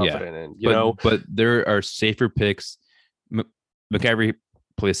right, that confident in, but there are safer picks. McCaffrey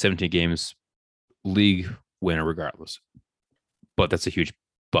plays 17 games, league winner regardless. But that's a huge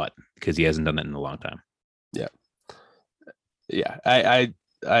but because he hasn't done that in a long time. Yeah. Yeah.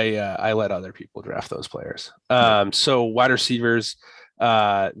 I let other people draft those players. So wide receivers,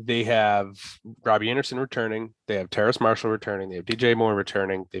 they have Robbie Anderson returning. They have Terrace Marshall returning. They have DJ Moore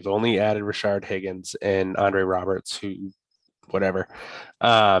returning. They've only added Rashard Higgins and Andre Roberts, who whatever.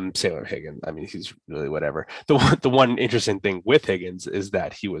 Sailor Higgins. I mean, he's really whatever. The one interesting thing with Higgins is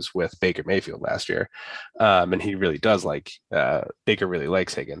that he was with Baker Mayfield last year. And he really does like Baker really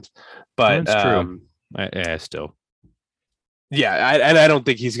likes Higgins. But that's true. I still. Yeah, I don't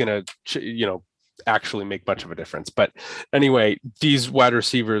think he's gonna actually make much of a difference. But anyway, these wide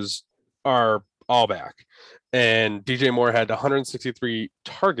receivers are all back. And DJ Moore had 163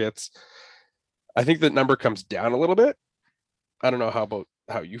 targets. I think that number comes down a little bit. I don't know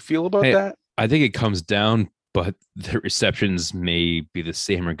how you feel about that. I think it comes down, but the receptions may be the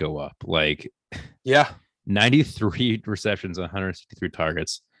same or go up. Like, yeah, 93 receptions on 163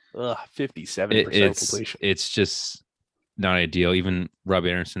 targets. 57% completion. It's just not ideal. Even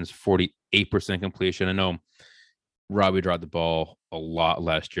Robbie Anderson's 48% completion. I know Robbie dropped the ball a lot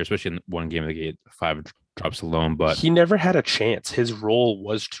last year, especially in one game they gave 5 drops alone, but he never had a chance. His role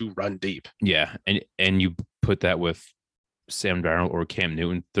was to run deep. Yeah, and you put that with Sam Darnold or Cam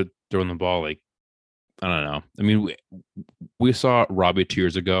Newton throwing the ball, like, I don't know. I mean, we saw Robbie 2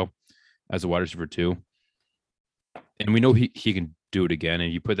 years ago as a wide receiver 2, and we know he can do it again.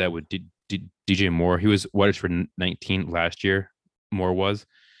 And you put that with DJ Moore. He was wide receiver 19 last year, Moore was,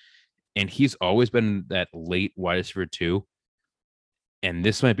 and he's always been that late wide receiver 2. And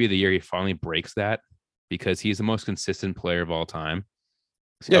this might be the year he finally breaks that because he's the most consistent player of all time.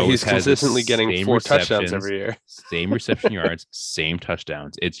 Yeah, he's consistently getting 4 touchdowns every year. Same reception yards, same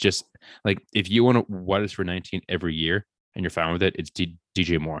touchdowns. It's just like if you want to wide receiver 19 every year and you're fine with it, it's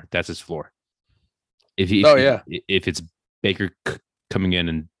DJ Moore. That's his floor. If it's Baker coming in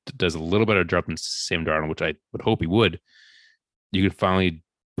and does a little bit of dropping Sam Darnold, which I would hope he would, you can finally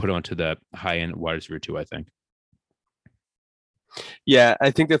put onto the high end wide receiver 2, I think. Yeah, I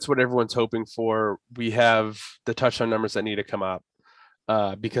think that's what everyone's hoping for. We have the touchdown numbers that need to come up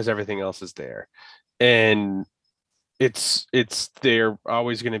because everything else is there. And they're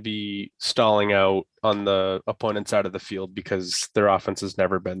always going to be stalling out on the opponent's side of the field because their offense has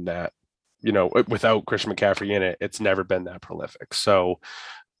never been that, without Christian McCaffrey in it, it's never been that prolific. So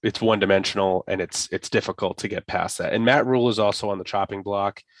it's one-dimensional and it's difficult to get past that. And Matt Rule is also on the chopping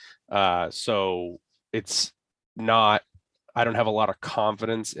block. So it's not, I don't have a lot of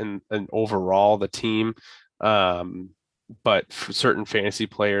confidence in overall the team. But for certain fantasy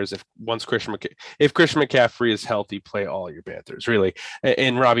players, if Christian McCaffrey is healthy, play all your Panthers, really.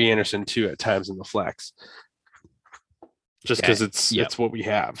 And Robbie Anderson too at times in the flex. Just because it's what we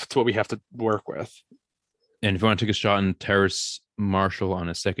have. It's what we have to work with. And if you want to take a shot on Terrace Marshall on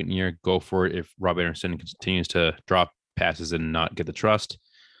his second year, go for it. If Robbie Anderson continues to drop passes and not get the trust,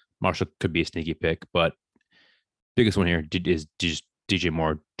 Marshall could be a sneaky pick. But biggest one here is just DJ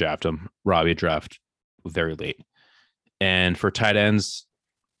Moore. Draft him. Robbie draft very late. And for tight ends,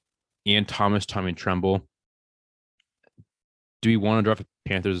 Ian Thomas, Tommy Tremble. Do we want to draft a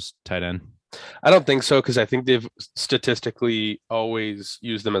Panthers tight end? I don't think so, because I think they've statistically always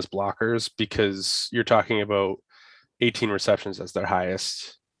used them as blockers because you're talking about 18 receptions as their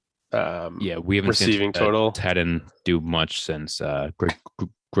highest. We haven't receiving seen total. Tight end do much since Greg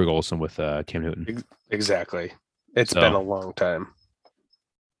Olsen with Cam Newton. Exactly. It's been a long time.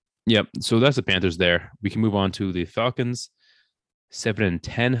 Yep. So that's the Panthers there. We can move on to the Falcons.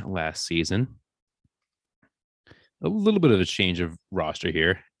 7-10 last season. A little bit of a change of roster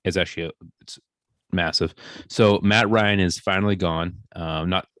here. It's massive. So Matt Ryan is finally gone.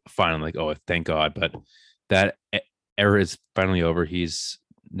 Not finally, thank God, but that era is finally over. He's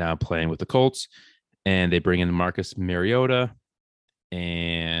now playing with the Colts, and they bring in Marcus Mariota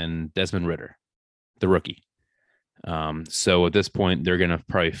and Desmond Ridder, the rookie. So at this point, they're going to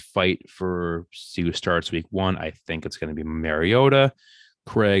probably fight for see who starts week 1. I think it's going to be Mariota.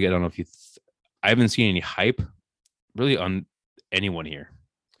 Craig, I don't know if I haven't seen any hype really on anyone here.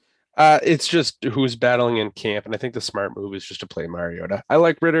 It's just who's battling in camp, and I think the smart move is just to play Mariota. I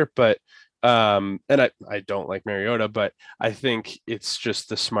like Ritter, but and I don't like Mariota, but I think it's just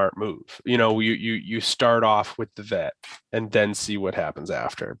the smart move. You start off with the vet and then see what happens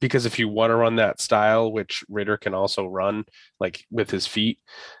after. Because if you want to run that style, which Ritter can also run, like with his feet,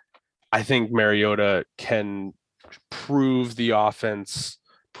 I think Mariota can prove the offense,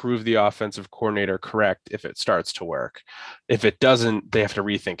 prove the offensive coordinator correct if it starts to work. If it doesn't, they have to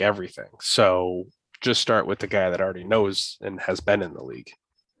rethink everything. So just start with the guy that already knows and has been in the league.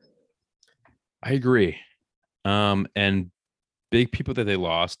 I agree. And big people that they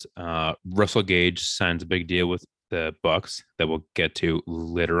lost. Russell Gage signs a big deal with the Bucks that we'll get to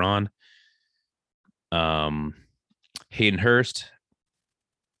later on. Hayden Hurst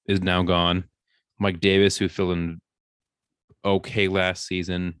is now gone. Mike Davis, who filled in okay last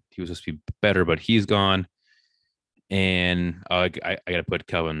season, he was supposed to be better, but he's gone. And I got to put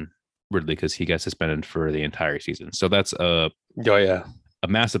Calvin Ridley because he got suspended for the entire season. So that's a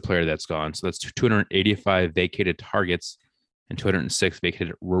massive player that's gone. So that's 285 vacated targets and 206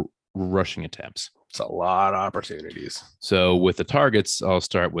 vacated rushing attempts. It's a lot of opportunities. So with the targets, I'll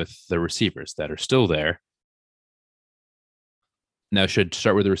start with the receivers that are still there. Now, should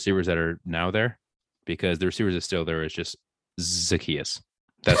start with the receivers that are now there, because the receivers that are still there is just Zacchaeus.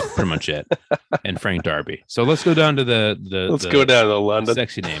 That's pretty much it. And Frank Darby. So let's go down to let's go down to London.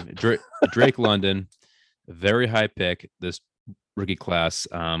 Sexy name. Drake London, very high pick. This rookie class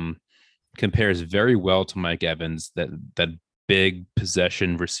compares very well to Mike Evans, that big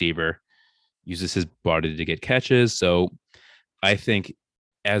possession receiver, uses his body to get catches. So I think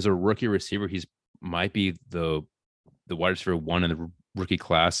as a rookie receiver, he's might be the wide receiver one in the rookie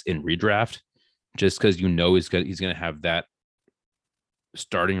class in redraft, just because he's going to have that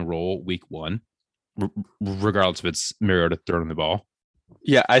starting role week one, regardless if it's Mariota throwing the ball.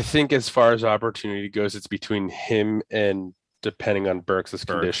 Yeah, I think as far as opportunity goes, it's between him and, depending on Burks'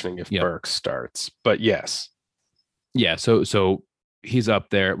 conditioning, if Burks starts. But yes. Yeah, so he's up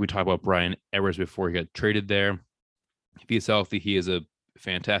there. We talked about Bryan Edwards before he got traded there. If he's healthy, he is a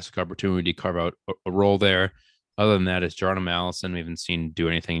fantastic opportunity to carve out a role there. Other than that, it's Jordan Allison. We haven't seen do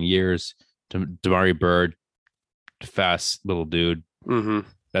anything in years. Damari Bird, fast little dude. Mm-hmm.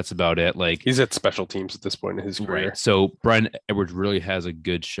 That's about it. Like, he's at special teams at this point in his career. Right. So Bryan Edwards really has a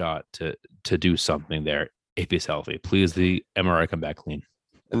good shot to do something there if he's healthy. Please, the MRI come back clean.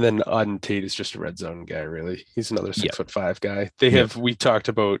 And then Auden Tate is just a red zone guy, really. He's another 6'5" guy. They have we talked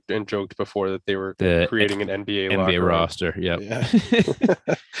about and joked before that they were creating an NBA roster. Yeah.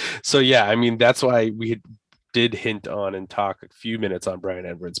 So yeah, I mean, that's why we did hint on and talk a few minutes on Bryan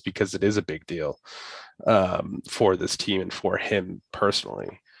Edwards, because it is a big deal for this team and for him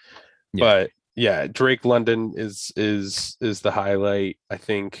personally. Yeah. But yeah, Drake London is the highlight. I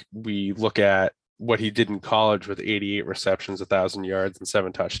think we look at what he did in college with 88 receptions, 1,000 yards, and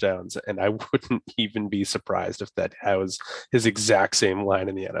 7 touchdowns, and I wouldn't even be surprised if that was his exact same line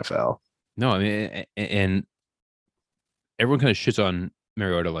in the NFL. No, I mean, and everyone kind of shits on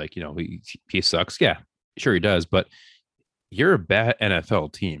Mariota, like, he sucks. Yeah, sure he does, but you're a bad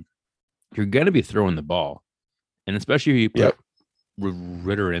NFL team. You're going to be throwing the ball, and especially if you put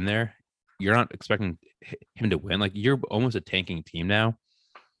Ritter in there, you're not expecting him to win. Like, you're almost a tanking team now.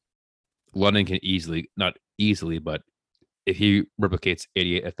 London can not easily, but if he replicates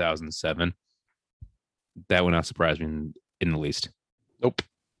 88, 1,007, that would not surprise me in the least. Nope.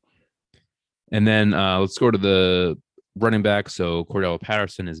 And then let's go to the running back. So Cordell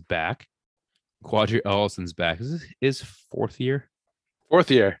Patterson is back. Quadri Ellison's back. This is his fourth year.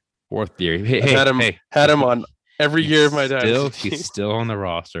 Hey, had him on every year of my dynasty. He's still on the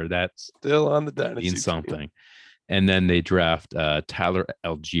roster. That's still on the dynasty. Means something. Team. And then they draft Tyler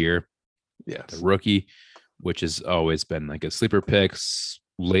Algier. Yes, the rookie, which has always been like a sleeper picks,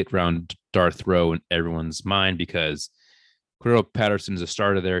 late round dart throw in everyone's mind, because Cordell Patterson is a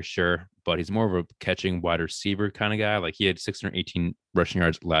starter there, sure, but he's more of a catching wide receiver kind of guy. Like, he had 618 rushing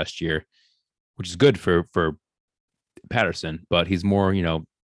yards last year, which is good for Patterson, but he's more,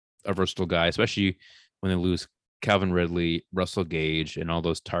 a versatile guy, especially when they lose Calvin Ridley, Russell Gage, and all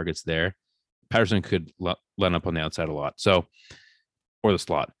those targets there. Patterson could line up on the outside a lot. So, or the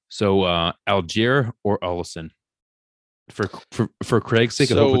slot. So Algier or Ollison? For Craig's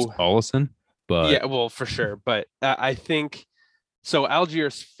sake, I hope it's Ollison. But yeah, well, for sure. But I think so.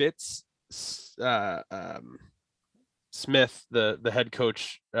 Algiers fits Smith, the head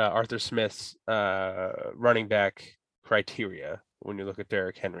coach, Arthur Smith's running back criteria when you look at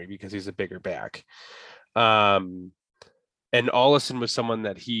Derrick Henry, because he's a bigger back. And Ollison was someone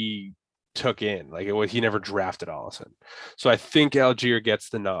that he took in. Like he never drafted Allison. So I think Algier gets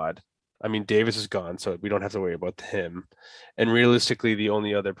the nod. I mean, Davis is gone, so we don't have to worry about him. And realistically, the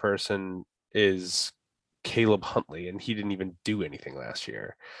only other person is Caleb Huntley, and he didn't even do anything last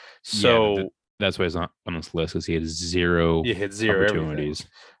year. So that's why he's not on this list, because he had zero opportunities. Everything.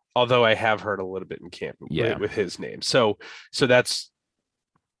 Although I have heard a little bit in camp with his name. So that's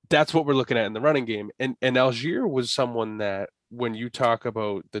what we're looking at in the running game. And Algier was someone that, when you talk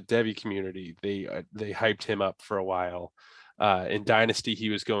about the Devy community, they hyped him up for a while. In Dynasty, he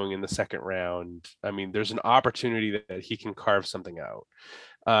was going in the second round. I mean, there's an opportunity that he can carve something out.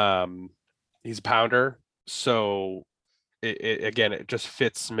 He's a pounder, so it just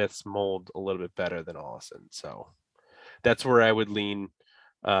fits Smith's mold a little bit better than Allison. So that's where I would lean.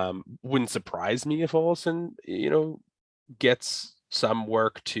 Wouldn't surprise me if Allison, gets some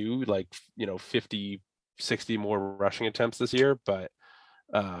work too, like 50, 60 more rushing attempts this year, but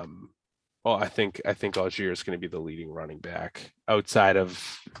I think Algier is going to be the leading running back outside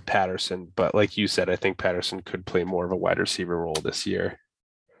of Patterson. But like you said, I think Patterson could play more of a wide receiver role this year.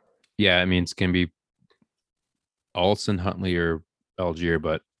 Yeah, I mean, it's going to be Allison, Huntley, or Algier,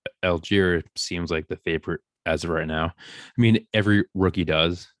 but Algier seems like the favorite as of right now. I mean, every rookie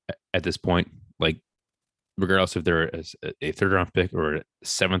does at this point, like regardless if they're a third round pick or a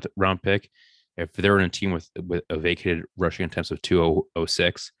seventh round pick, if they're in a team with a vacated rushing attempts of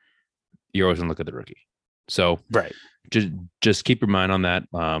 206, you're always going to look at the rookie. So right, just keep your mind on that.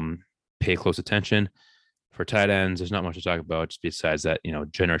 Pay close attention. For tight ends, there's not much to talk about just besides that,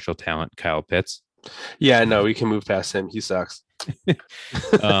 generational talent, Kyle Pitts. Yeah, no, we can move past him. He sucks.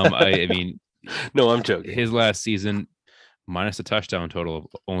 I mean, no, I'm joking. His last season, minus a touchdown total of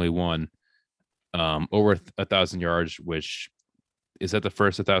only one, over 1,000 yards, which is that the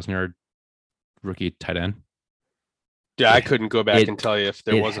first 1,000-yard rookie tight end? Yeah, I couldn't go back and tell you if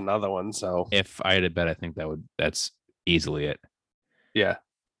there was another one. So if I had to bet, I think that's easily it. Yeah.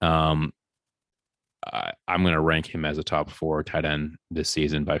 I'm going to rank him as a top 4 tight end this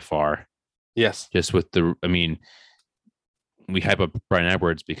season by far. Yes. Just with we hype up Brian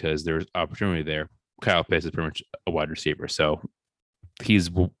Edwards because there's opportunity there. Kyle Pitts is pretty much a wide receiver. So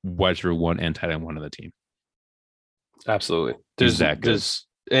he's wide receiver 1 and tight end 1 of the team. Absolutely.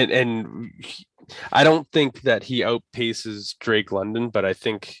 And I don't think that he outpaces Drake London, but I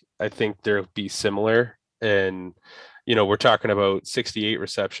think they'll be similar. And we're talking about 68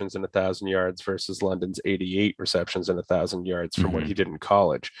 receptions and 1,000 yards versus London's 88 receptions and 1,000 yards from what he did in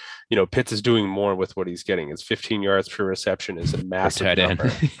college. Pitts is doing more with what he's getting. His 15 yards per reception is a massive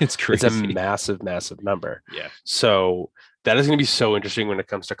number. It's crazy. It's a massive, massive number. Yeah. So that is going to be so interesting when it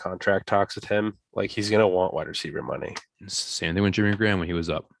comes to contract talks with him. Like, he's going to want wide receiver money. Same thing with Jimmy Graham when he was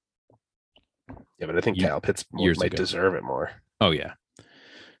up. Yeah, but I think Kyle Pitts might deserve it more. Oh, yeah.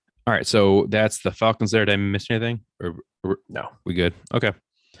 All right, so that's the Falcons there. Did I miss anything? Or no? We good? Okay.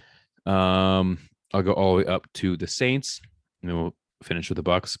 I'll go all the way up to the Saints, and then we'll finish with the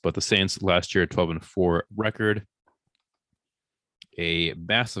Bucks. But the Saints last year, 12-4 record, a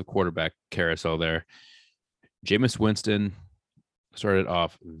massive quarterback carousel there. Jameis Winston started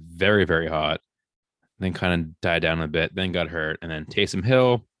off very, very hot, then kind of died down a bit, then got hurt, and then Taysom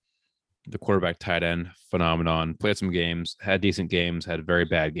Hill, the quarterback tight end phenomenon, played some games, had decent games, had very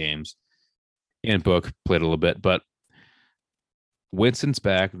bad games. Ian Book played a little bit, but Winston's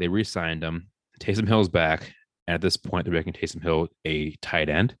back. They re-signed him. Taysom Hill's back. And at this point, they're making Taysom Hill a tight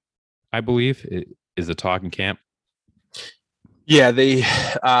end, I believe, is the talk in camp. Yeah, they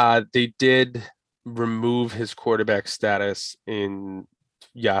did remove his quarterback status in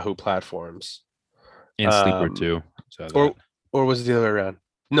Yahoo platforms. And Sleeper too. So or was it the other way around?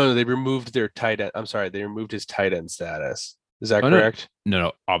 No, they removed their tight end. I'm sorry, they removed his tight end status. Is that correct?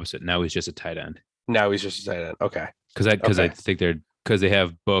 No, opposite. Now he's just a tight end. Now he's just a tight end. Okay. Because I think they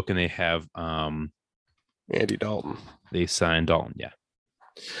have Book and they have Andy Dalton. They signed Dalton, yeah.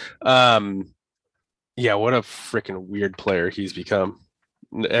 Yeah, what a freaking weird player he's become.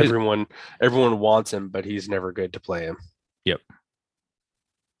 Everyone wants him, but he's never good to play him. Yep.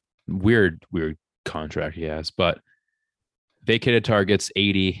 Weird contract he has, but vacated targets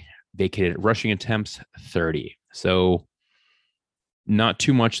 80, vacated rushing attempts 30. So not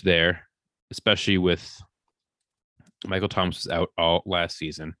too much there, especially with Michael Thomas was out all last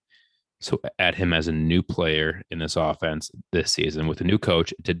season. So add him as a new player in this offense this season with a new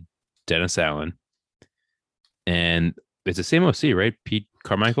coach, Dennis Allen. And it's the same OC, right? Pete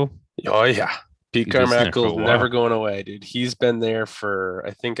Carmichael? Oh, yeah. Pete Carmichael's never going away, dude. He's been there for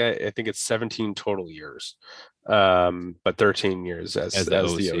I think it's 17 total years. But 13 years as the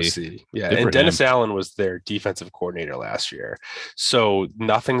OC. Yeah, Good and Dennis Allen was their defensive coordinator last year, so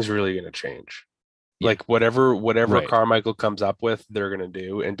nothing's really going to change. Yeah. Like whatever Right. Carmichael comes up with, they're going to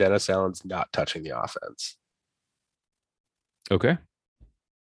do, and Dennis Allen's not touching the offense. Okay.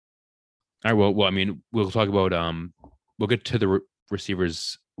 All right. Well, I mean, we'll talk about we'll get to the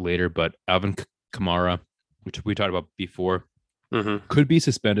receivers later, but Alvin Kamara, which we talked about before, could be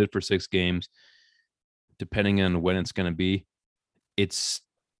suspended for 6 games, depending on when it's going to be. It's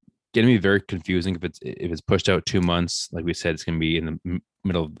going to be very confusing if it's pushed out 2 months. Like we said, it's going to be in the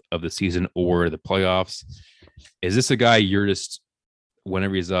middle of the season or the playoffs. Is this a guy you're just,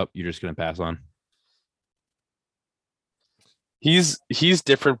 whenever he's up, you're just going to pass on? He's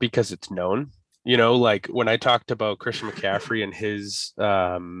different because it's known, like when I talked about Christian McCaffrey and his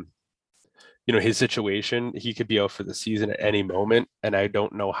his situation, he could be out for the season at any moment, and I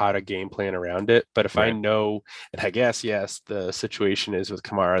don't know how to game plan around it. But if I know, and I guess, yes, the situation is with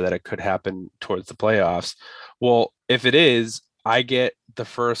Kamara that it could happen towards the playoffs. Well, if it is, I get the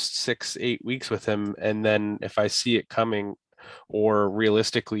first 6-8 weeks with him, and then if I see it coming, or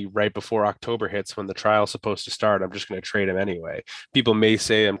realistically right before October hits when the trial's supposed to start, I'm just going to trade him anyway. People may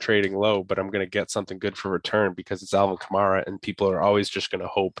say I'm trading low, but I'm going to get something good for return because it's Alvin Kamara, and people are always just going to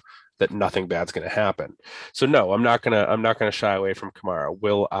hope that nothing bad's going to happen. So no, I'm not going to shy away from Kamara.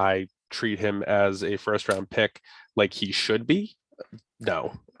 Will I treat him as a first round pick like he should be?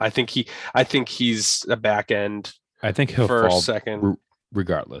 No. I think he's a back end. I think he'll first, fall second,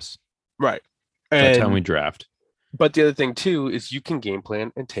 regardless. Right. By the time we draft. But the other thing too is you can game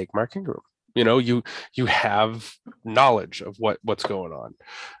plan and take Mark Ingram. You have knowledge of what's going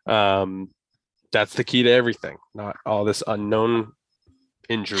on. That's the key to everything, not all this unknown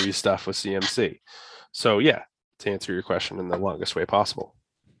injury stuff with CMC. So yeah, to answer your question in the longest way possible.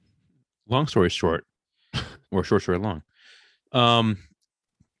 Long story short, or short story long.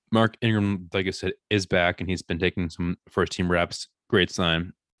 Mark Ingram, like I said, is back and he's been taking some first team reps. Great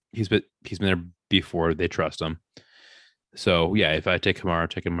sign. He's been there before. They trust him. So yeah, if I take Kamara, I'm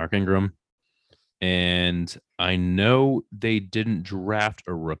taking Mark Ingram. And I know they didn't draft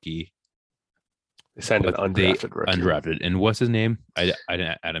a rookie. They signed an undrafted rookie. Undrafted. And what's his name? I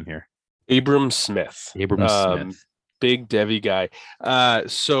didn't add him here. Abram Smith. Smith. Big Devy guy.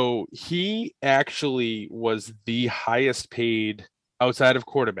 So he actually was the highest paid outside of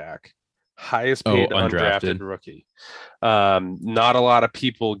quarterback, highest paid undrafted rookie. Not a lot of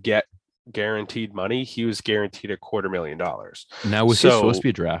people get guaranteed money. He was guaranteed $250,000. Now, was he supposed to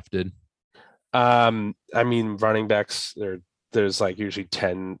be drafted? I mean, running backs, there's like usually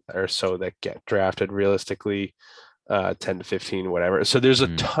 10 or so that get drafted realistically, 10 to 15, whatever. So there's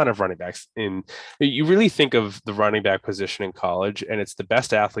a ton of running backs you really think of the running back position in college, and it's the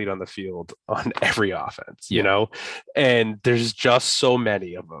best athlete on the field on every offense, and there's just so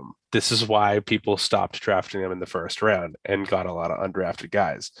many of them. This is why people stopped drafting them in the first round and got a lot of undrafted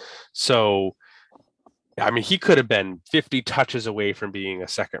guys. So, I mean, he could have been 50 touches away from being a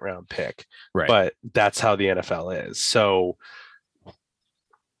second round pick, right? But that's how the NFL is. So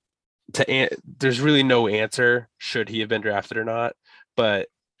there's really no answer should he have been drafted or not. But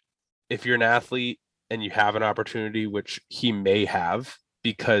if you're an athlete and you have an opportunity, which he may have,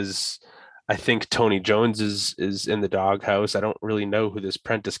 because I think Tony Jones is in the doghouse. I don't really know who this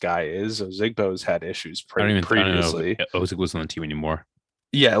Prentice guy is. Ozigbo's had issues previously. Ozigbo wasn't on the team anymore.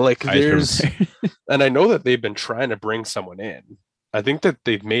 Yeah, like there's, and I know that they've been trying to bring someone in. I think that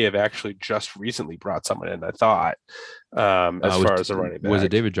they may have actually just recently brought someone in. I thought, as far as a running back, was it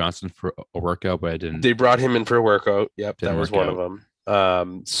David Johnson for a workout? But I didn't. They brought him in for a workout. Yep, that was one of them.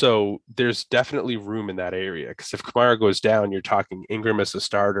 So there's definitely room in that area, because if Kamara goes down, you're talking Ingram as a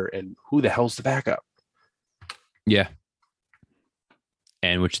starter, and who the hell's the backup? Yeah,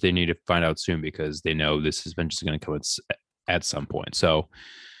 and which they need to find out soon, because they know this has been just going to come at some point. So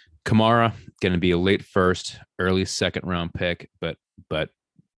Kamara going to be a late first, early second round pick, but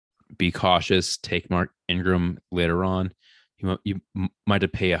be cautious. Take Mark Ingram later on. You might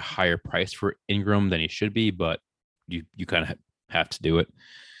have to pay a higher price for Ingram than he should be, but you kind of have to do it.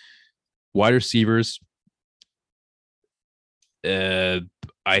 Wide receivers, I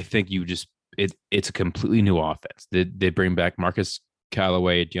think it's a completely new offense. They bring back Marcus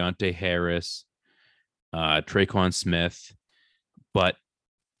Callaway, Deontay Harris, Traquan Smith, but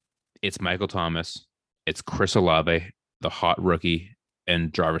it's Michael Thomas, it's Chris Olave, the hot rookie,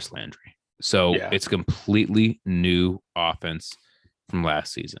 and Jarvis Landry. So It's a completely new offense from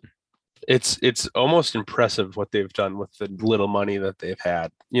last season. It's almost impressive what they've done with the little money that they've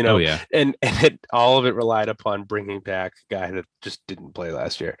had, Oh yeah, and all of it relied upon bringing back a guy that just didn't play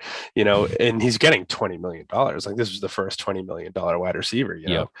last year, and he's getting $20 million. Like this was the first $20 million wide receiver,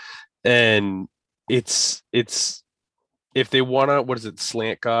 yep. and it's if they wanna, what is it,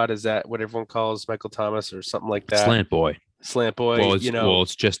 slant God? Is that what everyone calls Michael Thomas or something like that? Slant boy. Slant boy.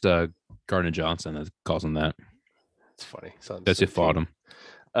 It's just Gardner Johnson that calls him that. It's funny. That's who fought him.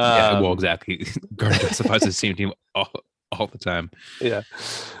 Yeah, well, exactly. Gardner justifies the same team all the time. Yeah.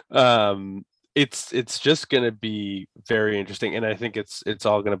 It's just going to be very interesting, and I think it's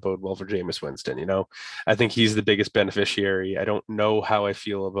all going to bode well for Jameis Winston. I think he's the biggest beneficiary. I don't know how I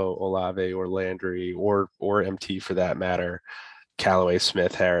feel about Olave or Landry or MT for that matter. Callaway,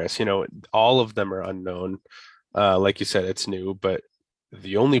 Smith, Harris. All of them are unknown. Like you said, it's new, but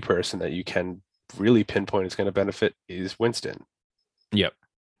the only person that you can really pinpoint is going to benefit is Winston. Yep.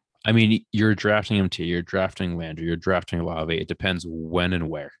 I mean, you're drafting MT, you're drafting Landry, you're drafting Olave. It depends when and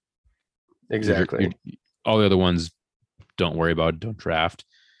where. Exactly. All the other ones, don't worry about. Don't draft.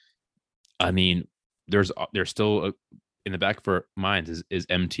 I mean, there's still in the back of our minds is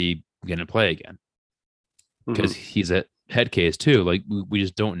MT going to play again? Because he's a head case too. Like we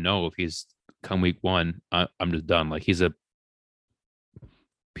just don't know if he's come week one. I'm just done. Like he's a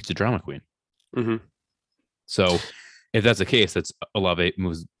drama queen. Mm-hmm. So if that's the case, that's Olave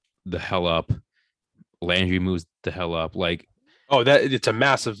moves the hell up. Landry moves the hell up. Like, it's a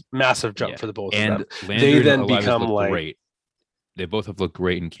massive jump for the both of them. Landry they then become like great. They both have looked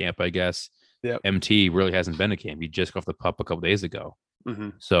great in camp, I guess. Yeah. MT really hasn't been to camp. He just got off the pup a couple days ago. Mm-hmm.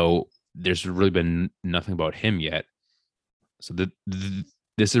 So there's really been nothing about him yet. So this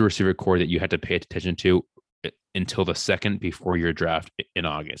is a receiver core that you had to pay attention to until the second before your draft in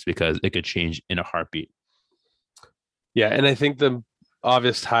August, because it could change in a heartbeat. Yeah, and I think the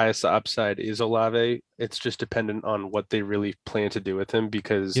obvious highest upside is Olave. It's just dependent on what they really plan to do with him,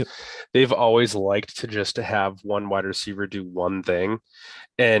 because they've always liked to just have one wide receiver do one thing.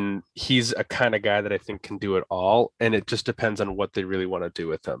 And he's a kind of guy that I think can do it all. And it just depends on what they really want to do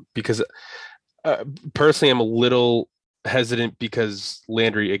with him. Because personally, I'm a little hesitant because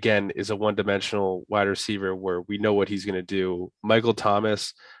Landry, again, is a one-dimensional wide receiver where we know what he's going to do. Michael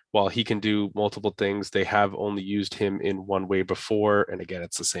Thomas, while he can do multiple things, they have only used him in one way before. And again,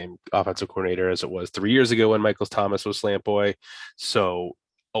 it's the same offensive coordinator as it was 3 years ago when Michael Thomas was slant boy. So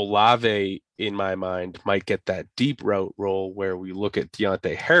Olave, in my mind, might get that deep route role where we look at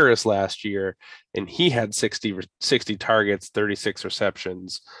Deontay Harris last year, and he had 60 targets, 36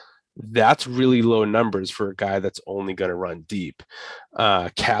 receptions. That's really low numbers for a guy that's only going to run deep.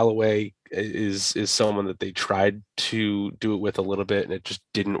 Callaway is someone that they tried to do it with a little bit, and it just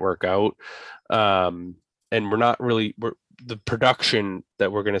didn't work out. And the production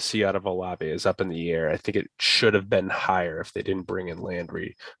that we're going to see out of Olave is up in the air. I think it should have been higher if they didn't bring in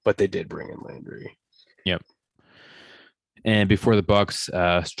Landry, but they did bring in Landry. Yep. And before the Bucks,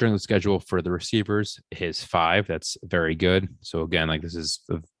 strength of schedule for the receivers is 5. That's very good. So again, like this is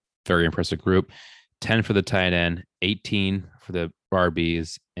a very impressive group. 10 for the tight end, 18 for the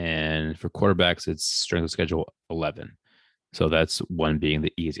RBs, and for quarterbacks, it's strength of schedule 11. So that's one being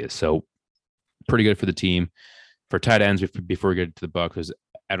the easiest. So pretty good for the team. For tight ends, before we get to the Bucks, there's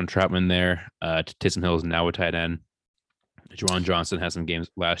Adam Troutman there. Taysom Hill is now a tight end. Juwan Johnson has some games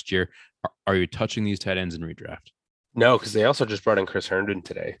last year. Are you touching these tight ends in redraft? No, because they also just brought in Chris Herndon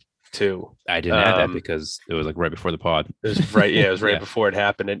today too. I didn't add that because it was like right before the pod. It was right. Yeah, it was right before it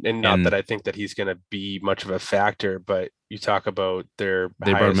happened. And not that I think that he's going to be much of a factor, but you talk about they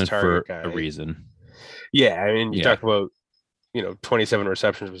brought him in for guy. A reason. Yeah. I mean, you talk about, 27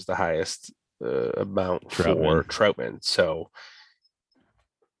 receptions was the highest amount for Troutman. So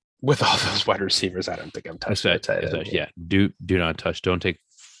with all those wide receivers, I don't think I'm touching it. Yeah. Do not touch. Don't take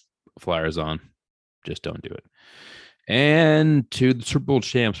flyers on. Just don't do it. And to the Super Bowl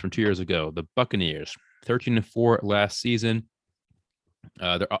champs from 2 years ago, the Buccaneers, 13-4 last season.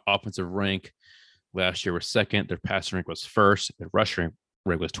 Their offensive rank last year was second. Their passing rank was first. Their rushing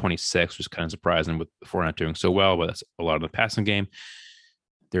rank was 26, which is kind of surprising with the 4 not doing so well, but that's a lot of the passing game.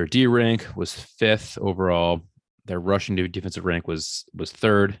 Their D rank was 5th overall. Their rushing defensive rank was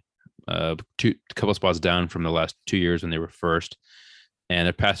 3rd, a couple spots down from the last 2 years when they were first. And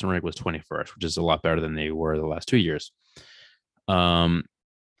their passing rank was 21st, which is a lot better than they were the last 2 years.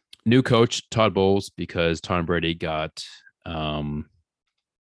 New coach, Todd Bowles, because Tom Brady got, I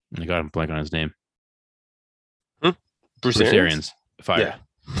got him blank on his name. Bruce Arians fired.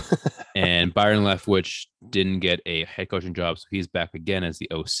 Yeah. And Byron Leftwich didn't get a head coaching job, so he's back again as the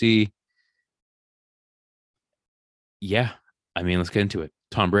OC. Yeah, I mean, let's get into it.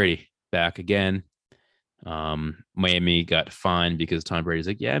 Tom Brady, back again. Miami got fined because Tom Brady's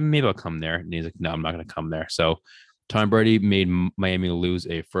like, yeah, maybe I'll come there. And he's like, no, I'm not going to come there. So Tom Brady made Miami lose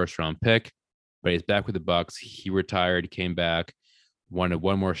a first round pick, but he's back with the Bucks. He retired, came back, wanted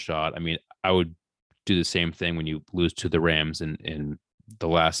one more shot. I mean, I would do the same thing when you lose to the Rams in the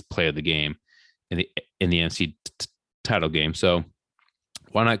last play of the game in the NFC title game. So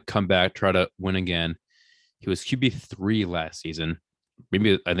why not come back, try to win again? He was QB3 last season.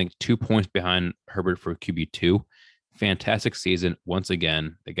 Maybe I think 2 points behind Herbert for QB2. Fantastic season once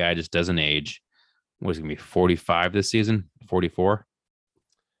again. The guy just doesn't age. Was going to be 45 this season? 44?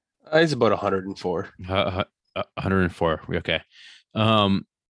 He's about 104. 104. Okay.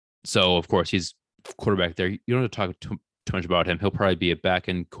 So of course he's quarterback there. You don't have to talk too much about him. He'll probably be a back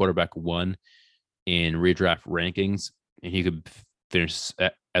end quarterback 1 in redraft rankings, and he could finish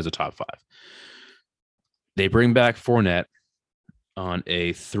as a top 5. They bring back Fournette on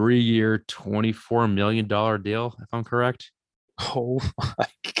a 3-year, $24 million deal, if I'm correct. Oh my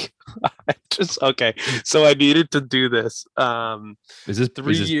God. Okay. So I needed to do this. Is this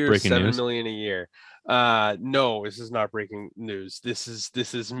 3 years, $7 news? million a year. No, this is not breaking news. This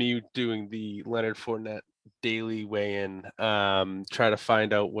is me doing the Leonard Fournette daily weigh-in. Try to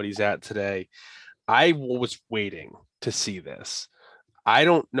find out what he's at today. I was waiting to see this. I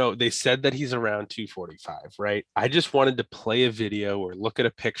don't know. They said that he's around 245, right? I just wanted to play a video or look at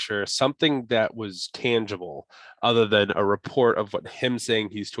a picture, something that was tangible other than a report of what him saying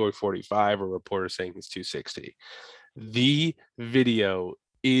he's 245 or a reporter saying he's 260. The video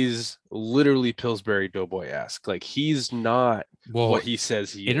is literally Pillsbury Doughboy-esque. Like, he's not what he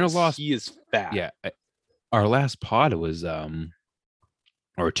says he is. He is fat. Yeah. Our last pod was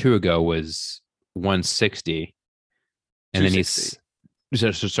or 2 ago was 160. And then he's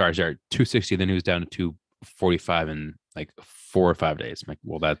sorry, 260. Then he was down to 245 in like 4 or 5 days. I'm like,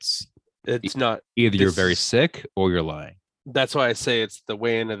 well, it's not either you're very sick or you're lying. That's why I say it's the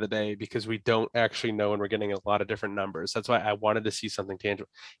weigh-in of the day, because we don't actually know, and we're getting a lot of different numbers. That's why I wanted to see something tangible.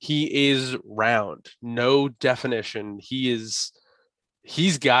 He is round, no definition. He's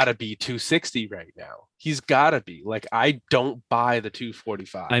got to be 260 right now. He's got to be. Like, I don't buy the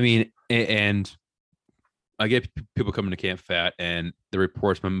 245. I mean, and I get people coming to camp fat, and the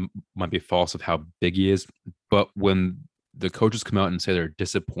reports might be false of how big he is. But when the coaches come out and say they're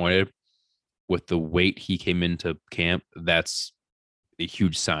disappointed with the weight he came into camp, that's a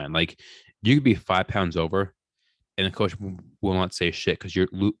huge sign. Like, you could be 5 pounds over, and the coach will not say shit because you're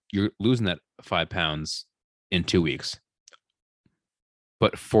losing that 5 pounds in 2 weeks.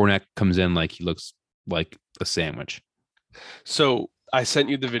 But Fournette comes in like he looks like a sandwich. So I sent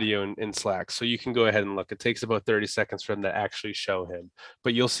you the video in Slack, so you can go ahead and look. It takes about 30 seconds for them to actually show him,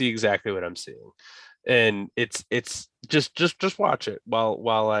 but you'll see exactly what I'm seeing. And it's just watch it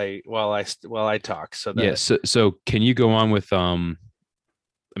while I talk. So that... yeah. So can you go on with I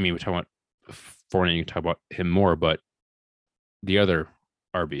mean, we're talking about Fournette, you can talk about him more, but the other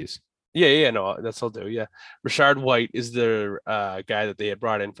RBs. Yeah, no, that's all do. Yeah, Rachaad White is the guy that they had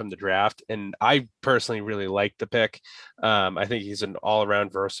brought in from the draft, and I personally really like the pick. I think he's an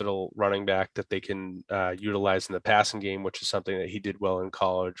all-around versatile running back that they can utilize in the passing game, which is something that he did well in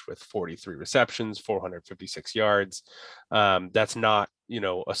college with 43 receptions, 456 yards. That's not,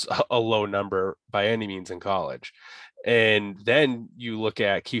 a low number by any means in college. And then you look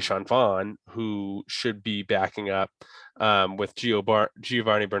at Keyshawn Vaughn, who should be backing up with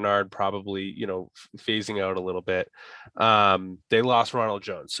Giovanni Bernard probably, phasing out a little bit. They lost Ronald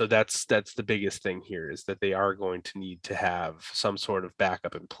Jones. So that's the biggest thing here, is that they are going to need to have some sort of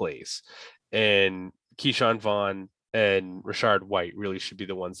backup in place. And Keyshawn Vaughn and Rachaad White really should be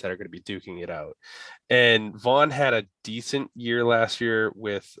the ones that are going to be duking it out. And Vaughn had a decent year last year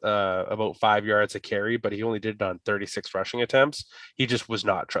with about 5 yards a carry, but he only did it on 36 rushing attempts. He just was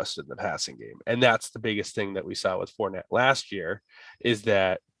not trusted in the passing game. And that's the biggest thing that we saw with Fournette last year, is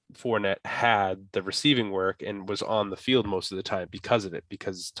that Fournette had the receiving work and was on the field most of the time because of it,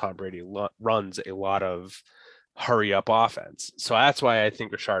 because Tom Brady runs a lot of hurry up offense. So that's why I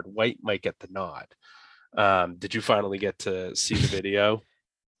think Rachaad White might get the nod. Did you finally get to see the video?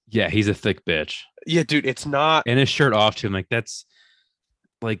 Yeah, he's a thick bitch. Yeah, dude, it's not. And his shirt off to him, that's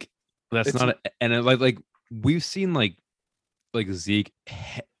not. Like we've seen like Zeke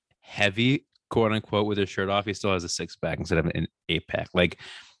heavy, quote unquote, with his shirt off. He still has a 6-pack instead of an 8-pack. Like,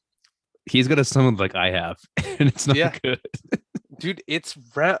 he's got a stomach like I have, and it's not good. Dude, it's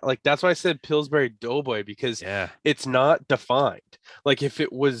like, that's why I said Pillsbury Doughboy, because it's not defined. Like, if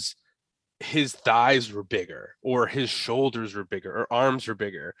it was his thighs were bigger, or his shoulders were bigger, or arms were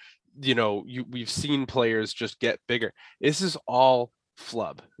bigger, we've seen players just get bigger. This is all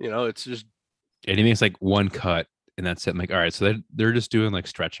flub. It's just. And he makes like one cut and that's it. I'm like, all right, so they're just doing like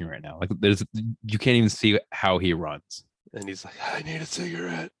stretching right now. Like you can't even see how he runs. And he's like, I need a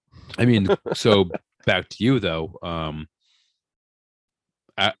cigarette. I mean, so back to you though.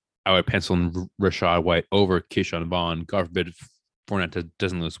 I would pencil in Rachaad White over Keyshawn Vaughn. God forbid Fournette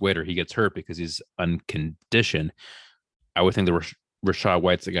doesn't lose weight or he gets hurt because he's unconditioned. I would think the Rachaad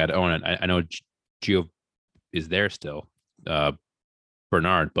White's the guy to own it. I know Gio is there still,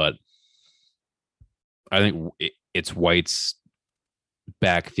 Bernard, but I think it's White's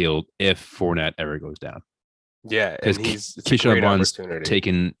backfield if Fournette ever goes down. Yeah, and Keyshawn Vaughn's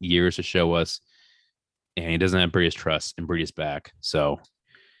taken years to show us, and he doesn't have Brady's trust, and Brady's back. So,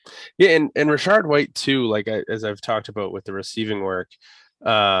 yeah, and Rachaad White too. Like as I've talked about with the receiving work,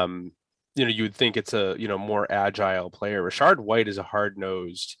 you would think it's a more agile player. Rachaad White is a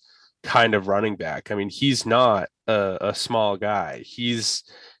hard-nosed kind of running back. I mean, he's not a small guy. He's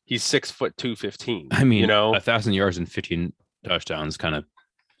 6 foot 215. I mean, 1,000 yards and 15 touchdowns kind of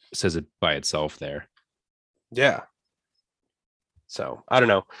says it by itself there. Yeah. So I don't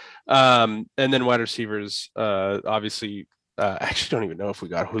know. And then wide receivers, obviously, I actually don't even know if we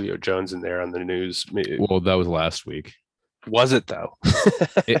got Julio Jones in there on the news. Well, that was last week. Was it though?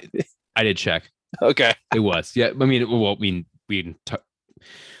 I did check. Okay. It was. Yeah. I mean,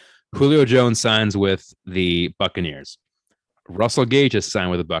 Julio Jones signs with the Buccaneers. Russell Gage has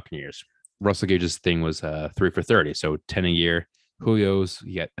signed with the Buccaneers. Russell Gage's thing was 3 for 30, so 10 a year. Julio's,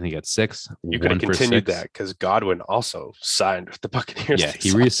 I think he got 6. You could have continued that because Godwin also signed with the Buccaneers. Yeah,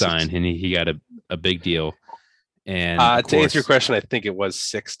 he re-signed and he got a big deal. And to answer your question, I think it was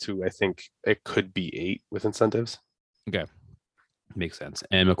 6 to, I think it could be 8 with incentives. Okay, makes sense.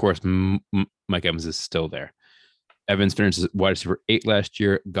 And of course, Mike Evans is still there. Evans finished wide receiver 8 last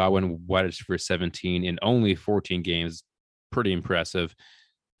year. Godwin wide receiver 17 in only 14 games. Pretty impressive.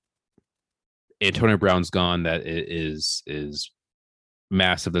 Antonio Brown's gone. That is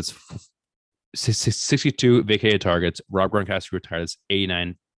massive. That's 62 vacated targets. Rob Gronkowski retired. That's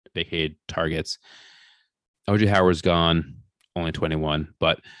 89 vacated targets. OJ Howard's gone. Only 21.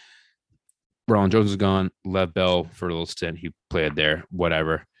 But Ronald Jones is gone. Lev Bell for a little stint. He played there.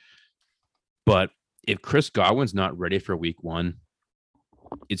 Whatever. But if Chris Godwin's not ready for week 1,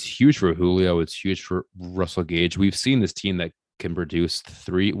 it's huge for Julio. It's huge for Russell Gage. We've seen this team that can produce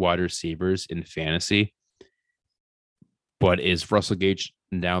 3 wide receivers in fantasy. But is Russell Gage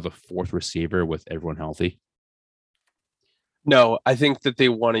now the 4th receiver with everyone healthy? No, I think that they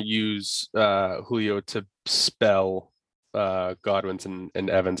want to use Julio to spell Godwin's and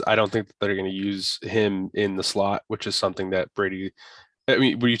Evans. I don't think that they're going to use him in the slot, which is something that Brady. I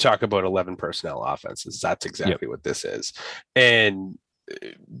mean, when you talk about 11 personnel offenses, that's exactly what this is. And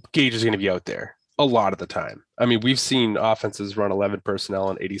Gage is going to be out there a lot of the time. I mean, we've seen offenses run 11 personnel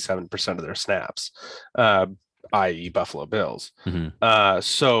on 87% of their snaps, i.e. Buffalo Bills. Mm-hmm.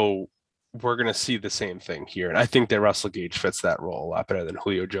 So we're going to see the same thing here. And I think that Russell Gage fits that role a lot better than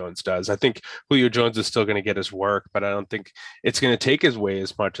Julio Jones does. I think Julio Jones is still going to get his work, but I don't think it's going to take his way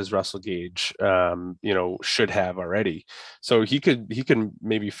as much as Russell Gage, should have already. So he can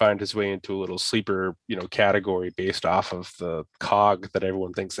maybe find his way into a little sleeper, category based off of the cog that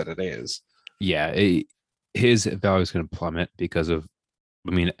everyone thinks that it is. Yeah. His value is going to plummet because of,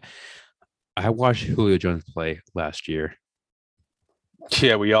 I watched Julio Jones play last year.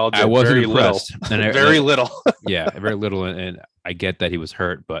 Yeah, we all did. I wasn't impressed. Very little. Yeah, very little. And I get that he was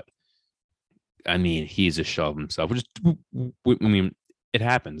hurt, but he's a shell of himself. It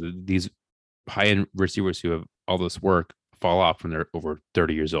happens. These high-end receivers who have all this work fall off when they're over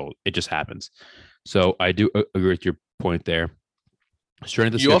 30 years old. It just happens. So I do agree with your point there.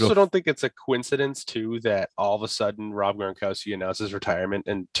 You also don't think it's a coincidence, too, that all of a sudden Rob Gronkowski announces retirement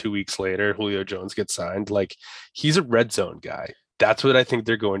and 2 weeks later Julio Jones gets signed? Like, he's a red zone guy. That's what I think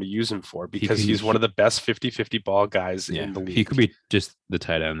they're going to use him for because he's one of the best 50-50 ball guys in the league. He could be just the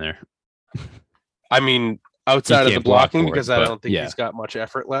tight end there. Outside of the blocking, because I don't think he's got much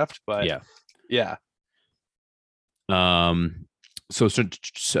effort left. But yeah. So starting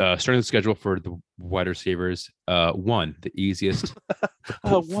the schedule for the wide receivers, 1, the easiest.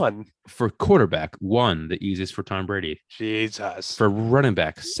 One for quarterback, 1, the easiest for Tom Brady. Jesus. For running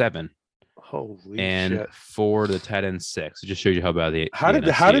back, 7. Holy and shit. For the tight end, 6. It just shows you how bad how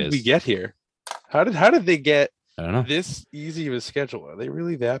did we get here? How did they get I don't know. This easy of a schedule? Are they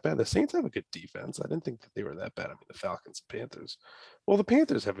really that bad? The Saints have a good defense. I didn't think that they were that bad. The Falcons and Panthers. Well, the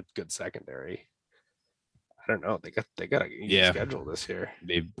Panthers have a good secondary. I don't know. They got an easy schedule this year.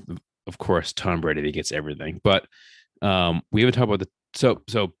 Of course, Tom Brady, he gets everything. But we haven't talked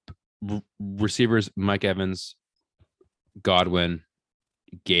about receivers, Mike Evans, Godwin,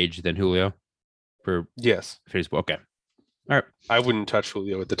 Gage than Julio for Yes. Facebook. Okay. All right. I wouldn't touch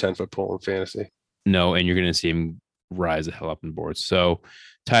Julio with the 10-foot pole in fantasy. No, and you're going to see him rise the hell up in boards. So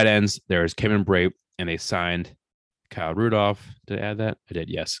tight ends, there's Cameron Brate, and they signed Kyle Rudolph. Did I add that? I did,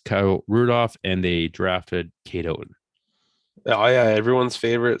 yes. Kyle Rudolph, and they drafted Cade Otton. Oh, yeah. Everyone's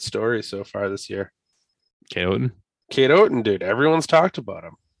favorite story so far this year. Cade Otton? Cade Otton, dude. Everyone's talked about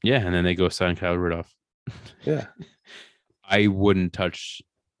him. Yeah, and then they go sign Kyle Rudolph. Yeah. I wouldn't touch.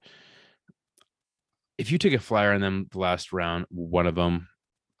 If you take a flyer on them the last round, one of them.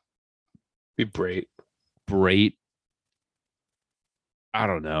 Be Brate. Brate. I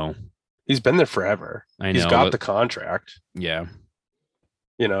don't know. He's been there forever. I know. He's got the contract. Yeah.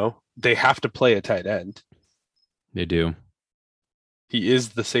 You know, they have to play a tight end. They do. He is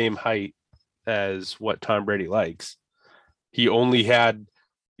the same height as what Tom Brady likes. He only had,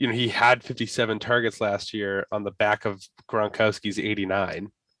 he had 57 targets last year on the back of Gronkowski's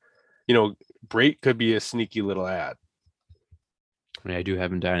 89. Brate could be a sneaky little ad. I mean, I do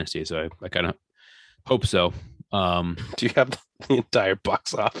have him Dynasty, so I kind of hope so. Do you have the entire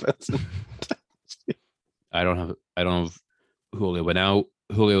Bucs offense? I don't have Julio, but now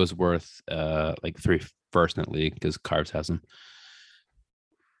Julio is worth like 3 first in that league because Carves has him.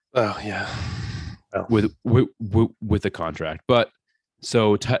 Oh yeah, with the contract. But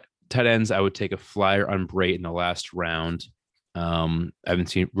so tight ends, I would take a flyer on Brate in the last round. I haven't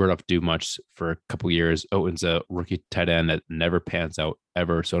seen Rudolph do much for a couple years. Oten's a rookie tight end that never pans out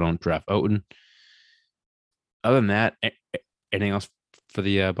ever, so don't draft Oten. Other than that, anything else for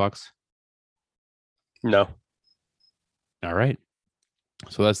the Bucs? No. All right.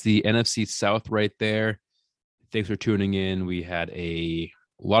 So that's the NFC South right there. Thanks for tuning in. We had a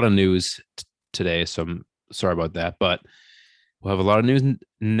lot of news today, so I'm sorry about that, but we'll have a lot of news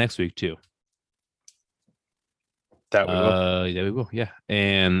next week too. That we will. Yeah, we will. Yeah.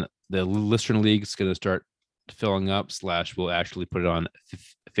 And the Listener League is going to start filling up. / we'll actually put it on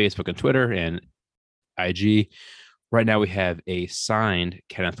Facebook and Twitter and IG. Right now we have a signed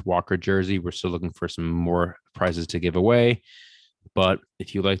Kenneth Walker jersey. We're still looking for some more prizes to give away. But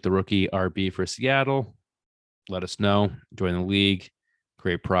if you like the rookie RB for Seattle, let us know. Join the league.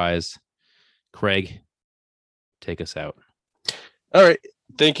 Great prize. Craig, take us out. All right.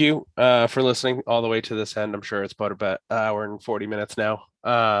 Thank you for listening all the way to this end. I'm sure it's about an hour and 40 minutes now.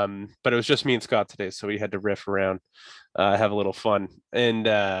 But it was just me and Scott today, so we had to riff around, have a little fun. And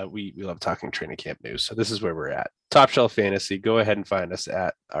we love talking training camp news. So this is where we're at. Top Shelf Fantasy. Go ahead and find us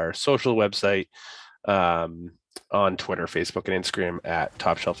at our social website on Twitter, Facebook, and Instagram at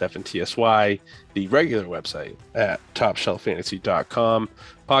Top Shelf FNTSY. The regular website at TopShelfFantasy.com.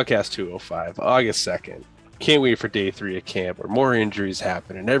 Podcast 205, August 2nd. Can't wait for day 3 of camp where more injuries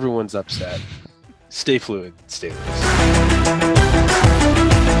happen and everyone's upset. Stay fluid, stay loose.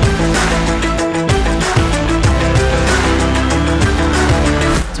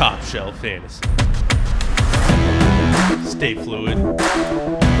 Top Shelf Fantasy. Stay fluid.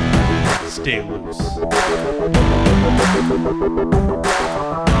 Stay loose.